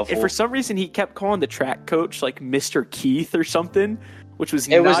was so helpful. And for some reason he kept calling the track coach like Mr. Keith or something, which was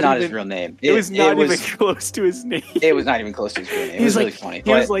not his real name. It was not even close to his name. It was not even close to his real name. It was really funny.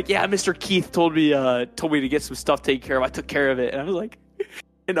 He was like, yeah, Mr. Keith told me to get some stuff taken care of. I took care of it. And I was like,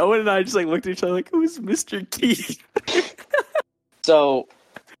 and Owen and I just like looked at each other like, who's Mr. Keith? So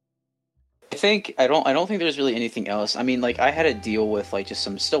I don't think there's really anything else. I mean, like I had to deal with like just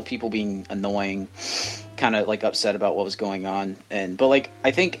some still people being annoying, kind of like upset about what was going on, but like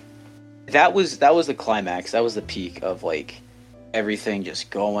I think that was the climax. That was the peak of like everything just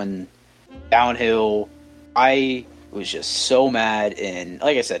going downhill. I was just so mad, and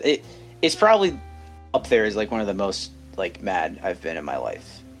like I said, it's probably up there as like one of the most like mad I've been in my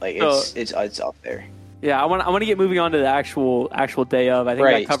life. Like it's up there. Yeah, I want to get moving on to the actual day of. I think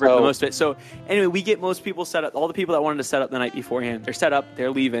I covered the most of it. So anyway, we get most people set up. All the people that wanted to set up the night beforehand, they're set up.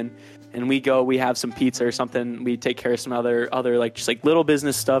 They're leaving, and we go. We have some pizza or something. We take care of some other like just like little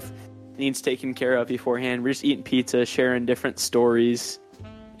business stuff needs taken care of beforehand. We're just eating pizza, sharing different stories,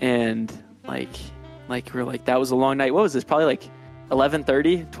 and like we're like that was a long night. What was this? Probably like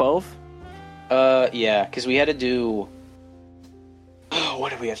 11:30, 12? Yeah, because we had to do. Oh, what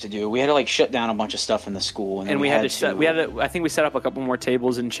did we have to do? We had to like shut down a bunch of stuff in the school, and we had to. I think we set up a couple more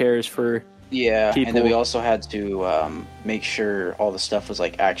tables and chairs for. Yeah, people. And then we also had to make sure all the stuff was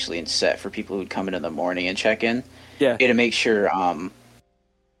like actually in set for people who'd come in the morning and check in. Yeah, we had to make sure.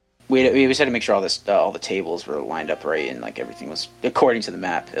 We just had to make sure all the tables were lined up right, and like everything was according to the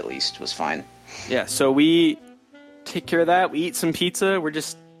map at least was fine. Yeah, so we take care of that. We eat some pizza. We're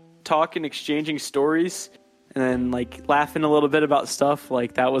just talking, exchanging stories. And then, like, laughing a little bit about stuff.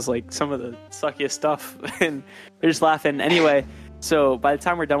 Like, that was, like, some of the suckiest stuff. And we're just laughing. Anyway, so by the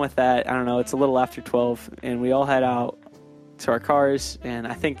time we're done with that, I don't know, it's a little after 12. And we all head out to our cars. And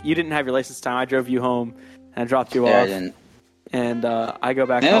I think you didn't have your license time. I drove you home. And I dropped you off. I didn't. And I go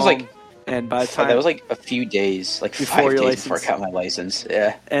back home. It was like, and by the time... That was, like, a few days. Like, 5 days before I got my license.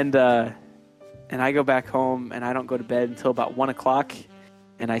 Yeah. And I go back home. And I don't go to bed until about 1 o'clock.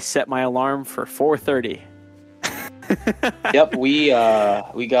 And I set my alarm for 4:30. Yep, we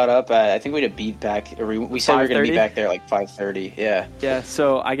got up at, I think we had to be back. We said we were going to be back there like 5:30. Yeah. Yeah.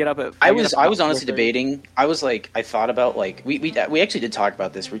 So I get up at. I was honestly debating. I thought about like we actually did talk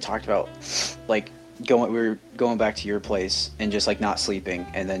about this. We talked about like we were going back to your place and just like not sleeping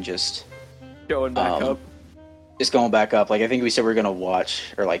and then just going back up. Just going back up. Like I think we said we were gonna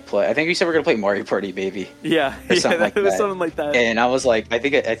watch or like play. I think we said we were gonna play Mario Party Baby. Yeah. Something like that. Something like that. And I was like, I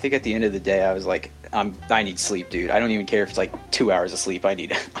think at the end of the day, I was like, I need sleep, dude. I don't even care if it's like 2 hours of sleep. I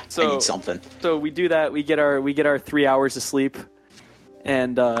need something. So we do that. We get our 3 hours of sleep,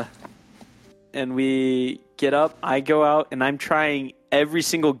 and we get up. I go out and I'm trying every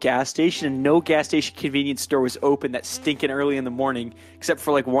single gas station, and no gas station convenience store was open that stinking early in the morning, except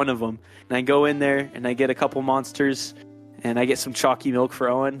for like one of them. And I go in there and I get a couple Monsters, and I get some chalky milk for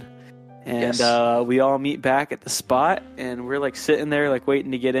Owen. And yes. We all meet back at the spot, and we're like sitting there like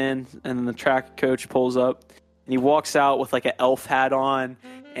waiting to get in. And then the track coach pulls up, and he walks out with like an elf hat on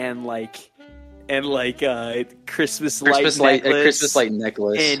and Christmas light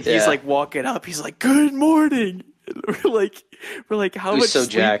necklace. And he's like walking up. He's like, "Good morning." And we're like, "How much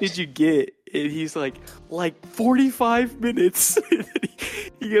sleep did you get?" And he's like 45 minutes. And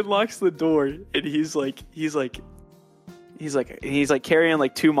he unlocks the door, and he's carrying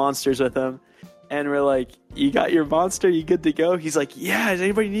like 2 Monsters with him. And we're like, "You got your Monster? You good to go?" He's like, "Yeah, does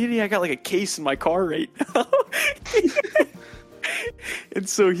anybody need any? I got like a case in my car right now." And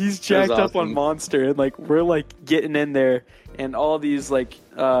so he's jacked up on Monster, and like we're like getting in there, and all these like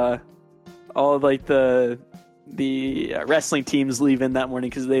the wrestling teams leaving that morning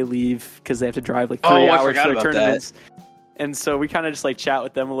because they have to drive like 3 hours for their tournaments. And so we kind of just like chat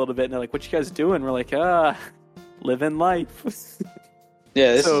with them a little bit, and they're like, "What you guys doing?" We're like, living life."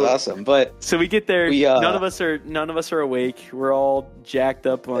 Yeah, this is awesome. But so we get there. None of us are awake. We're all jacked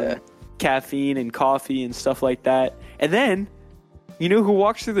up on caffeine and coffee and stuff like that. And then, you know who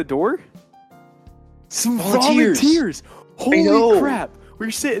walks through the door? Some volunteers. Holy crap! we're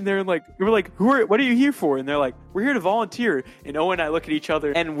sitting there and like we're like, what are you here for? And they're like, we're here to volunteer. And Owen and I look at each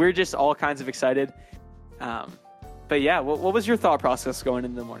other and we're just all kinds of excited. But yeah, what was your thought process going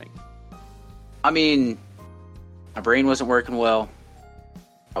in the morning? I mean, my brain wasn't working well.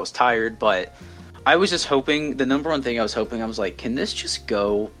 I was tired, but I was just hoping, the number one thing I was hoping, I was like, can this just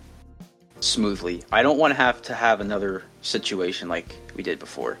go smoothly? I don't want to have another situation like we did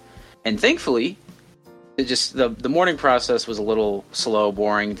before. And thankfully, it just the morning process was a little slow,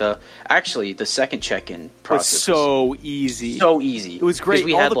 boring. The second check-in process was so easy. So easy. It was great.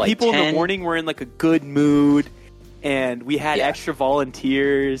 We All had the like people 10, in the morning were in like a good mood, and we had extra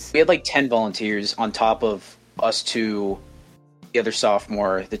volunteers. We had like 10 volunteers on top of us two, the other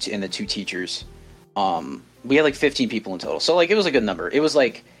sophomore, and the two teachers. We had like 15 people in total. So like it was a good number. It was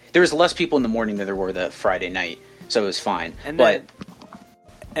like there was less people in the morning than there were the Friday night, so it was fine.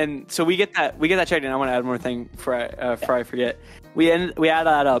 And so we get that checked in. I want to add one more thing before I forget. We add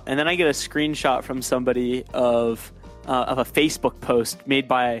that up, and then I get a screenshot from somebody of a Facebook post made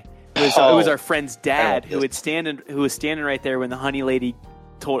by it was our friend's dad who was standing right there when the honey lady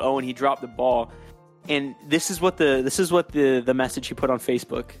told Owen he dropped the ball. And this is what the message he put on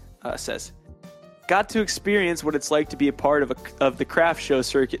Facebook says. Got to experience what it's like to be a part of the craft show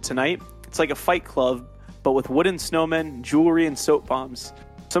circuit tonight. It's like a fight club, but with wooden snowmen, jewelry, and soap bombs.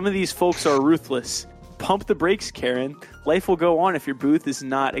 Some of these folks are ruthless. Pump the brakes, Karen. Life will go on if your booth is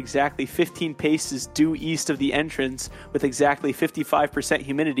not exactly 15 paces due east of the entrance with exactly 55%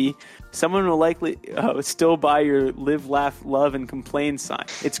 humidity. Someone will likely still buy your live, laugh, love, and complain sign.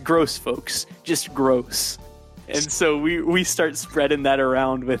 It's gross, folks. Just gross. And so we start spreading that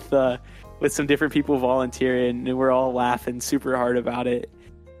around with some different people volunteering, and we're all laughing super hard about it.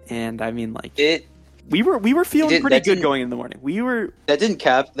 And I mean, like we were feeling pretty good going in the morning. That didn't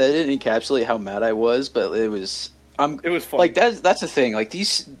encapsulate how mad I was, but it was it was fun. Like that's the thing. Like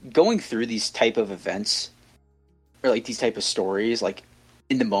going through these type of events or like these type of stories, like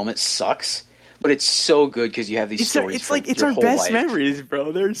in the moment sucks, but it's so good because you have these stories. It's our best memories,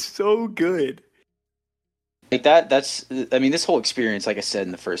 bro. They're so good. Like that's I mean, this whole experience, like I said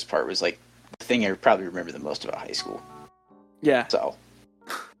in the first part, was like the thing I probably remember the most about high school. Yeah. So,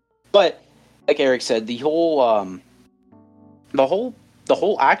 but like Eric said, the whole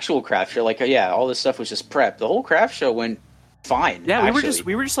actual craft show, like all this stuff was just prep. The whole craft show went fine. Yeah,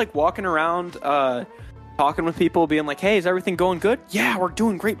 we were just like walking around, talking with people, being like, "Hey, is everything going good?" Yeah, we're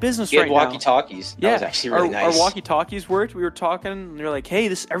doing great business right now. Walkie-talkies. That was actually really nice. Our walkie-talkies worked. We were talking, and they're like, "Hey,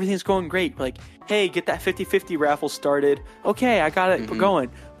 everything's going great." We're like, "Hey, get that 50-50 raffle started." Okay, I got it. We're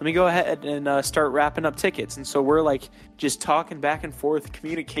going. Let me go ahead and start wrapping up tickets. And so we're like just talking back and forth.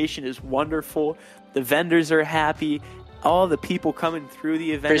 Communication is wonderful. The vendors are happy. All the people coming through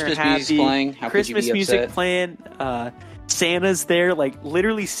the event are happy. Music playing. Christmas music playing. Santa's there, like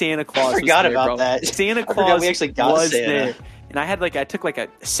literally Santa Claus. I forgot was there, about bro. that. Santa Claus we actually got was Santa there, and I took like a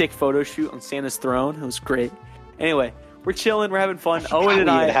sick photo shoot on Santa's throne. It was great. Anyway, we're chilling, we're having fun. Owen and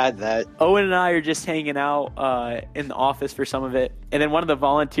I are just hanging out in the office for some of it, and then one of the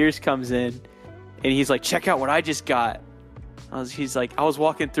volunteers comes in, and he's like, "Check out what I just got." He's like, "I was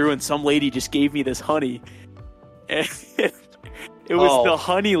walking through, and some lady just gave me this honey." And it was the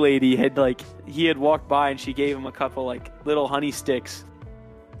honey lady he had walked by and she gave him a couple like little honey sticks.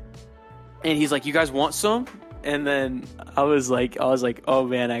 And he's like, "You guys want some?" And then I was like, "Oh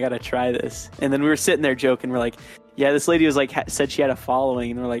man, I gotta try this." And then we were sitting there joking. We're like, "Yeah, this lady was like said she had a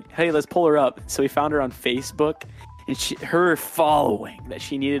following," and we're like, "Hey, let's pull her up." So we found her on Facebook, and her following that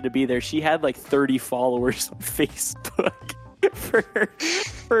she needed to be there. She had like 30 followers on Facebook. for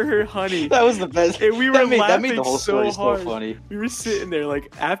her honey. That was the best. And we were laughing that made the whole story so hard. So funny. We were sitting there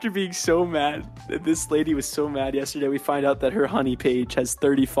like after being so mad. This lady was so mad yesterday. We find out that her honey page has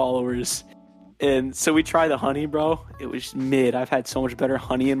 30 followers. And so we try the honey, bro. It was mid. I've had so much better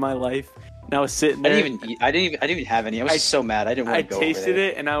honey in my life. And I was sitting there. I didn't even have any. I was just so mad. I didn't want to go. I tasted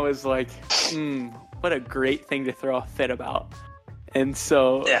it and I was like, what a great thing to throw a fit about. And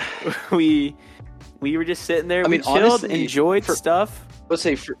so we were just sitting there. We chilled, honestly, enjoyed stuff. Let's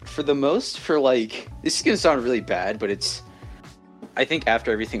say for the most, like, this is gonna sound really bad, but it's. I think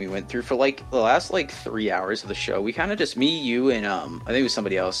after everything we went through for like the last 3 hours of the show, we kind of just you and I think it was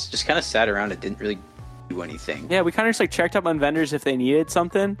somebody else just kind of sat around and didn't really do anything. Yeah, we kind of just checked up on vendors if they needed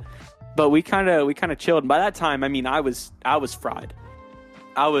something, but we kind of chilled. And by that time, I mean, I was fried.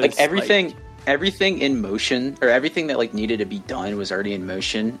 I was like everything in motion, or everything that needed to be done was already in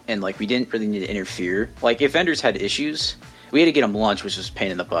motion, and we didn't really need to interfere. If vendors had issues, we had to get them lunch, which was a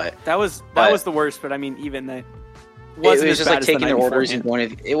pain in the butt. That was the worst, but I mean, even that. It was just taking their orders and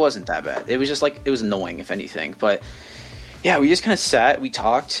going. It wasn't that bad. It was just it was annoying, if anything. But Yeah, we just kind of sat, we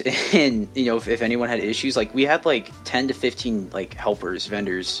talked, and if anyone had issues, like we had like 10 to 15 like helpers,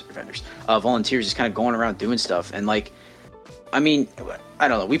 volunteers, just kind of going around doing stuff, and like, I mean, I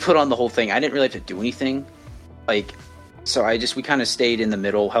don't know, we put on the whole thing. I didn't really have to do anything, like, so we kind of stayed in the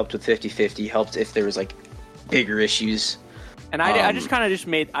middle, helped with 50-50, helped if there was like bigger issues. And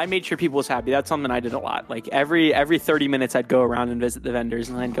I made sure people was happy. That's something I did a lot. Like every 30 minutes, I'd go around and visit the vendors,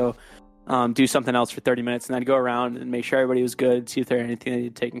 and then go do something else for 30 minutes, and I'd go around and make sure everybody was good, see if there anything they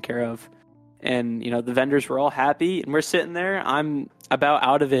needed taken care of. And the vendors were all happy, and we're sitting there. I'm about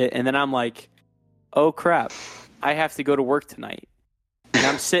out of it, and then I'm like, "Oh crap, I have to go to work tonight." And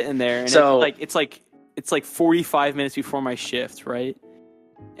I'm sitting there, and so, it's like 45 minutes before my shift, right?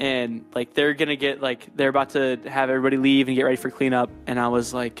 And like they're about to have everybody leave and get ready for cleanup, and I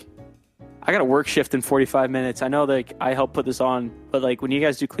was like, I got a work shift in 45 minutes. I know that I helped put this on, but like when you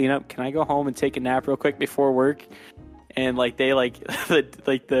guys do cleanup, can I go home and take a nap real quick before work? And like they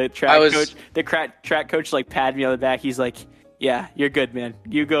the track coach like patted me on the back. He's like, "Yeah, you're good, man.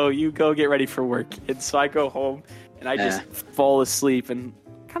 You go get ready for work." And so I go home and I just fall asleep and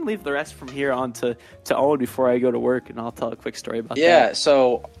kind of leave the rest from here on to Owen before I go to work, and I'll tell a quick story about that. Yeah,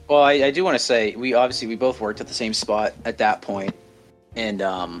 so I do want to say we both worked at the same spot at that point, and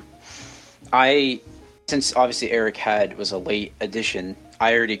since obviously Eric was a late addition,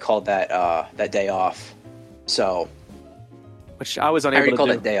 I already called that day off. So, which I was unable to do. I already called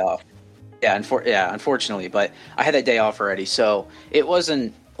that day off. Yeah, unfortunately, but I had that day off already, so it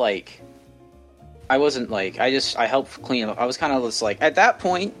wasn't like. I helped clean up. I was kind of just like, at that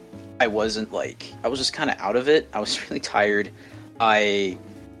point, I was just kind of out of it. I was really tired. I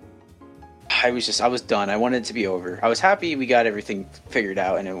was done. I wanted it to be over. I was happy we got everything figured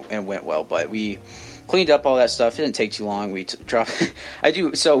out and it went well, but we cleaned up all that stuff. It didn't take too long. We dropped,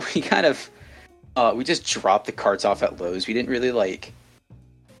 so we kind of, we just dropped the carts off at Lowe's. We didn't really like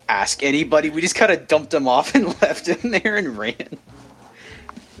ask anybody. We just kind of dumped them off and left them there and ran.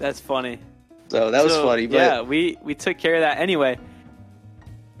 That's funny. So that was funny. But yeah, we took care of that. Anyway,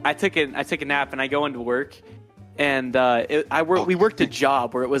 I took a nap and I go into work, and we worked a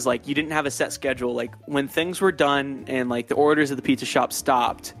job where it was like you didn't have a set schedule. Like when things were done and like the orders of the pizza shop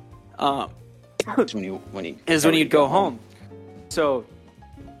stopped, is when you'd go home. So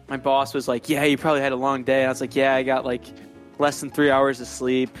my boss was like, "Yeah, you probably had a long day." And I was like, "Yeah, I got like less than 3 hours of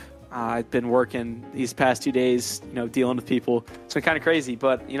sleep. I've been working these past 2 days, dealing with people. It's been kind of crazy,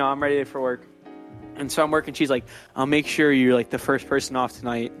 but I'm ready for work." And so I'm working. She's like, "I'll make sure you're like the first person off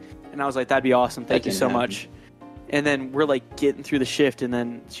tonight." And I was like, "That'd be awesome. Thank you so much." And then we're like getting through the shift, and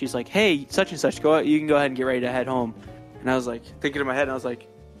then she's like, "Hey, such and such, go out. You can go ahead and get ready to head home." And I was like, thinking in my head, and I was like,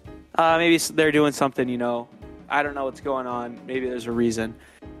 maybe they're doing something, I don't know what's going on. Maybe there's a reason.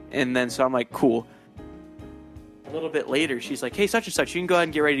 And then so I'm like, cool. A little bit later, she's like, "Hey, such and such, you can go ahead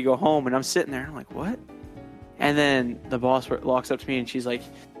and get ready to go home." And I'm sitting there, and I'm like, "What?" And then the boss walks up to me, and she's like,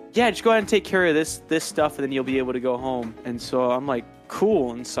 "Yeah, just go ahead and take care of this stuff, and then you'll be able to go home." And so I'm like,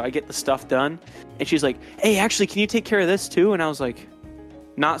 "Cool." And so I get the stuff done, and she's like, "Hey, actually, can you take care of this too?" And I was like,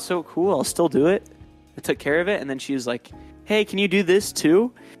 "Not so cool. I'll still do it." I took care of it, and then she was like, "Hey, can you do this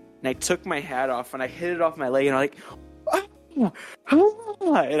too?" And I took my hat off, and I hit it off my leg, and I'm like,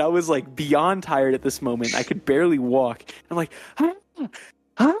 and I was like beyond tired at this moment. I could barely walk. I'm like,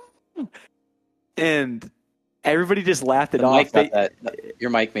 and everybody just laughed it off. Your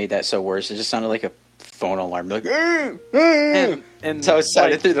mic made that so worse. It just sounded like a phone alarm. Like, and so it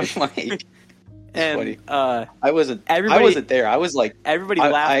sounded through the mic. And I wasn't there. I was like, everybody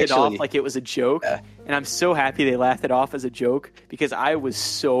laughed it off like it was a joke. Yeah. And I'm so happy they laughed it off as a joke because I was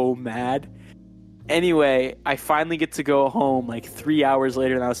so mad. Anyway, I finally get to go home like 3 hours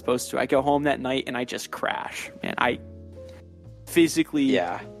later than I was supposed to. I go home that night and I just crash. Man, I physically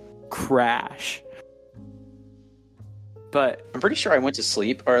crash. But I'm pretty sure I went to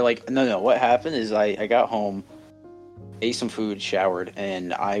sleep or like, no. What happened is I got home, ate some food, showered,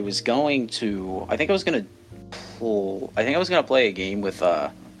 and I was going to, I think I was going to play a game with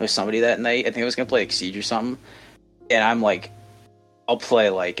somebody that night. I think I was going to play like Siege or something. And I'm like, I'll play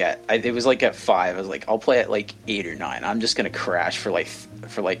like it was like at 5. I was like, I'll play at like 8 or 9. I'm just gonna crash for like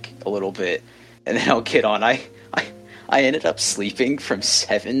a little bit, and then I'll get on. I ended up sleeping from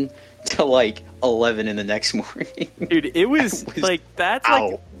 7 to like 11 in the next morning. Dude, it was like that's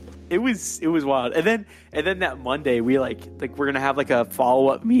ow. Like it was wild. And then that Monday we like we're gonna have like a follow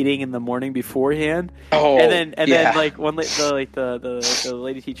up meeting in the morning beforehand. Oh, and then like the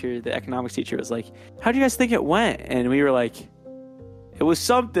lady teacher, the economics teacher was like, "How do you guys think it went?" And we were like, "It was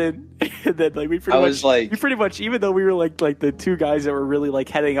something." And then like we pretty much, even though we were like the two guys that were really like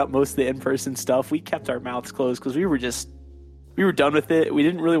heading up most of the in-person stuff, we kept our mouths closed because we were just we were done with it. We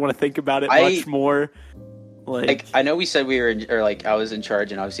didn't really want to think about it much more. Like I know we said we were I was in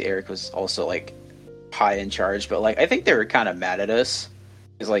charge, and obviously Eric was also like high in charge, but like I think they were kind of mad at us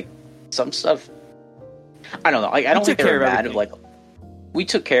because like some stuff, I don't know. Like I don't think they were mad. Like we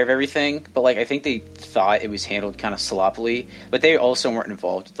took care of everything, but like I think they thought it was handled kind of sloppily, but they also weren't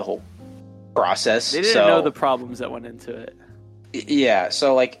involved with the whole process. They didn't know the problems that went into it. Yeah,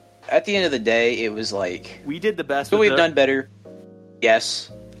 so like at the end of the day, it was like we did the best. But we've done better,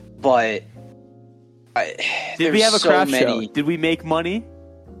 yes, but did we have a craft show? Did we make money?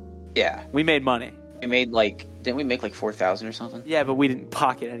 Yeah, we made money. We made didn't we make like 4,000 or something? Yeah, but we didn't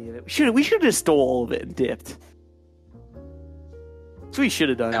pocket any of it. We should have just stole all of it and dipped. That's what we should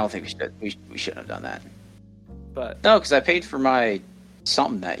have done. I don't think we should. We shouldn't have done that. But no, because I paid for my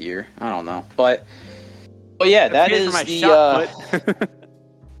something that year. I don't know, but yeah, that is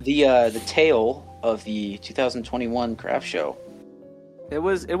the tale of the 2021 craft show. It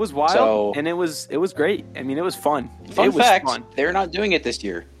was wild, and it was great. I mean, it was fun. Fun fact, they're not doing it this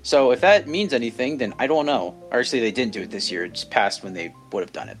year. So if that means anything, then I don't know. Actually, they didn't do it this year. It just passed when they would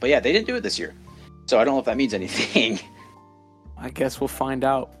have done it. But yeah, they didn't do it this year. So I don't know if that means anything. I guess we'll find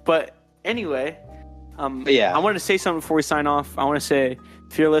out. But anyway, yeah, I wanted to say something before we sign off. I want to say,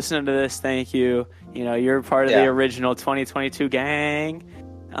 if you're listening to this, thank you. You know, you're part of the original 2022 gang.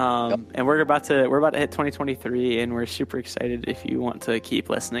 And we're about to hit 2023, and we're super excited if you want to keep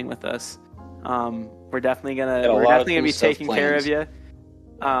listening with us. We're definitely gonna be taking care of you.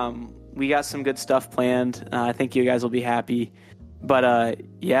 We got some good stuff planned. I think you guys will be happy. But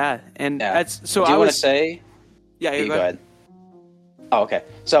that's so. Do you want to say? Yeah, go ahead. Oh, okay.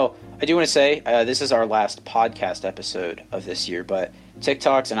 So I do want to say this is our last podcast episode of this year, but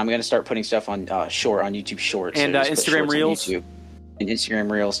TikToks, and I'm going to start putting stuff on YouTube Shorts and Instagram Reels. And Instagram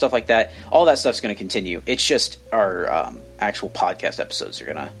Reels, stuff like that. All that stuff's going to continue. It's just our actual podcast episodes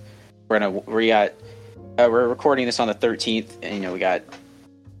are we're recording this on the 13th, and we got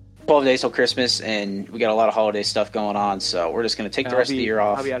 12 days till Christmas, and we got a lot of holiday stuff going on. So we're just going to take the rest of the year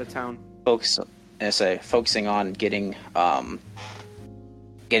off. I'll be out of town. Focusing on getting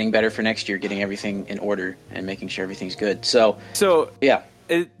better for next year, getting everything in order, and making sure everything's good. So yeah.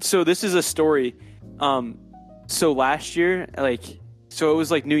 So this is a story. So last year, so it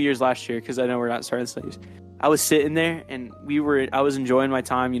was like New Year's last year, because I know we're not starting this New Year's. I was sitting there, and I was enjoying my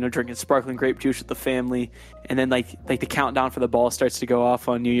time, drinking sparkling grape juice with the family, and then like the countdown for the ball starts to go off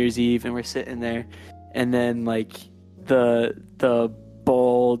on New Year's Eve, and we're sitting there, and then the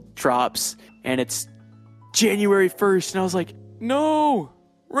ball drops, and it's January 1st, and I was like, no,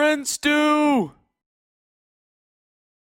 rent due.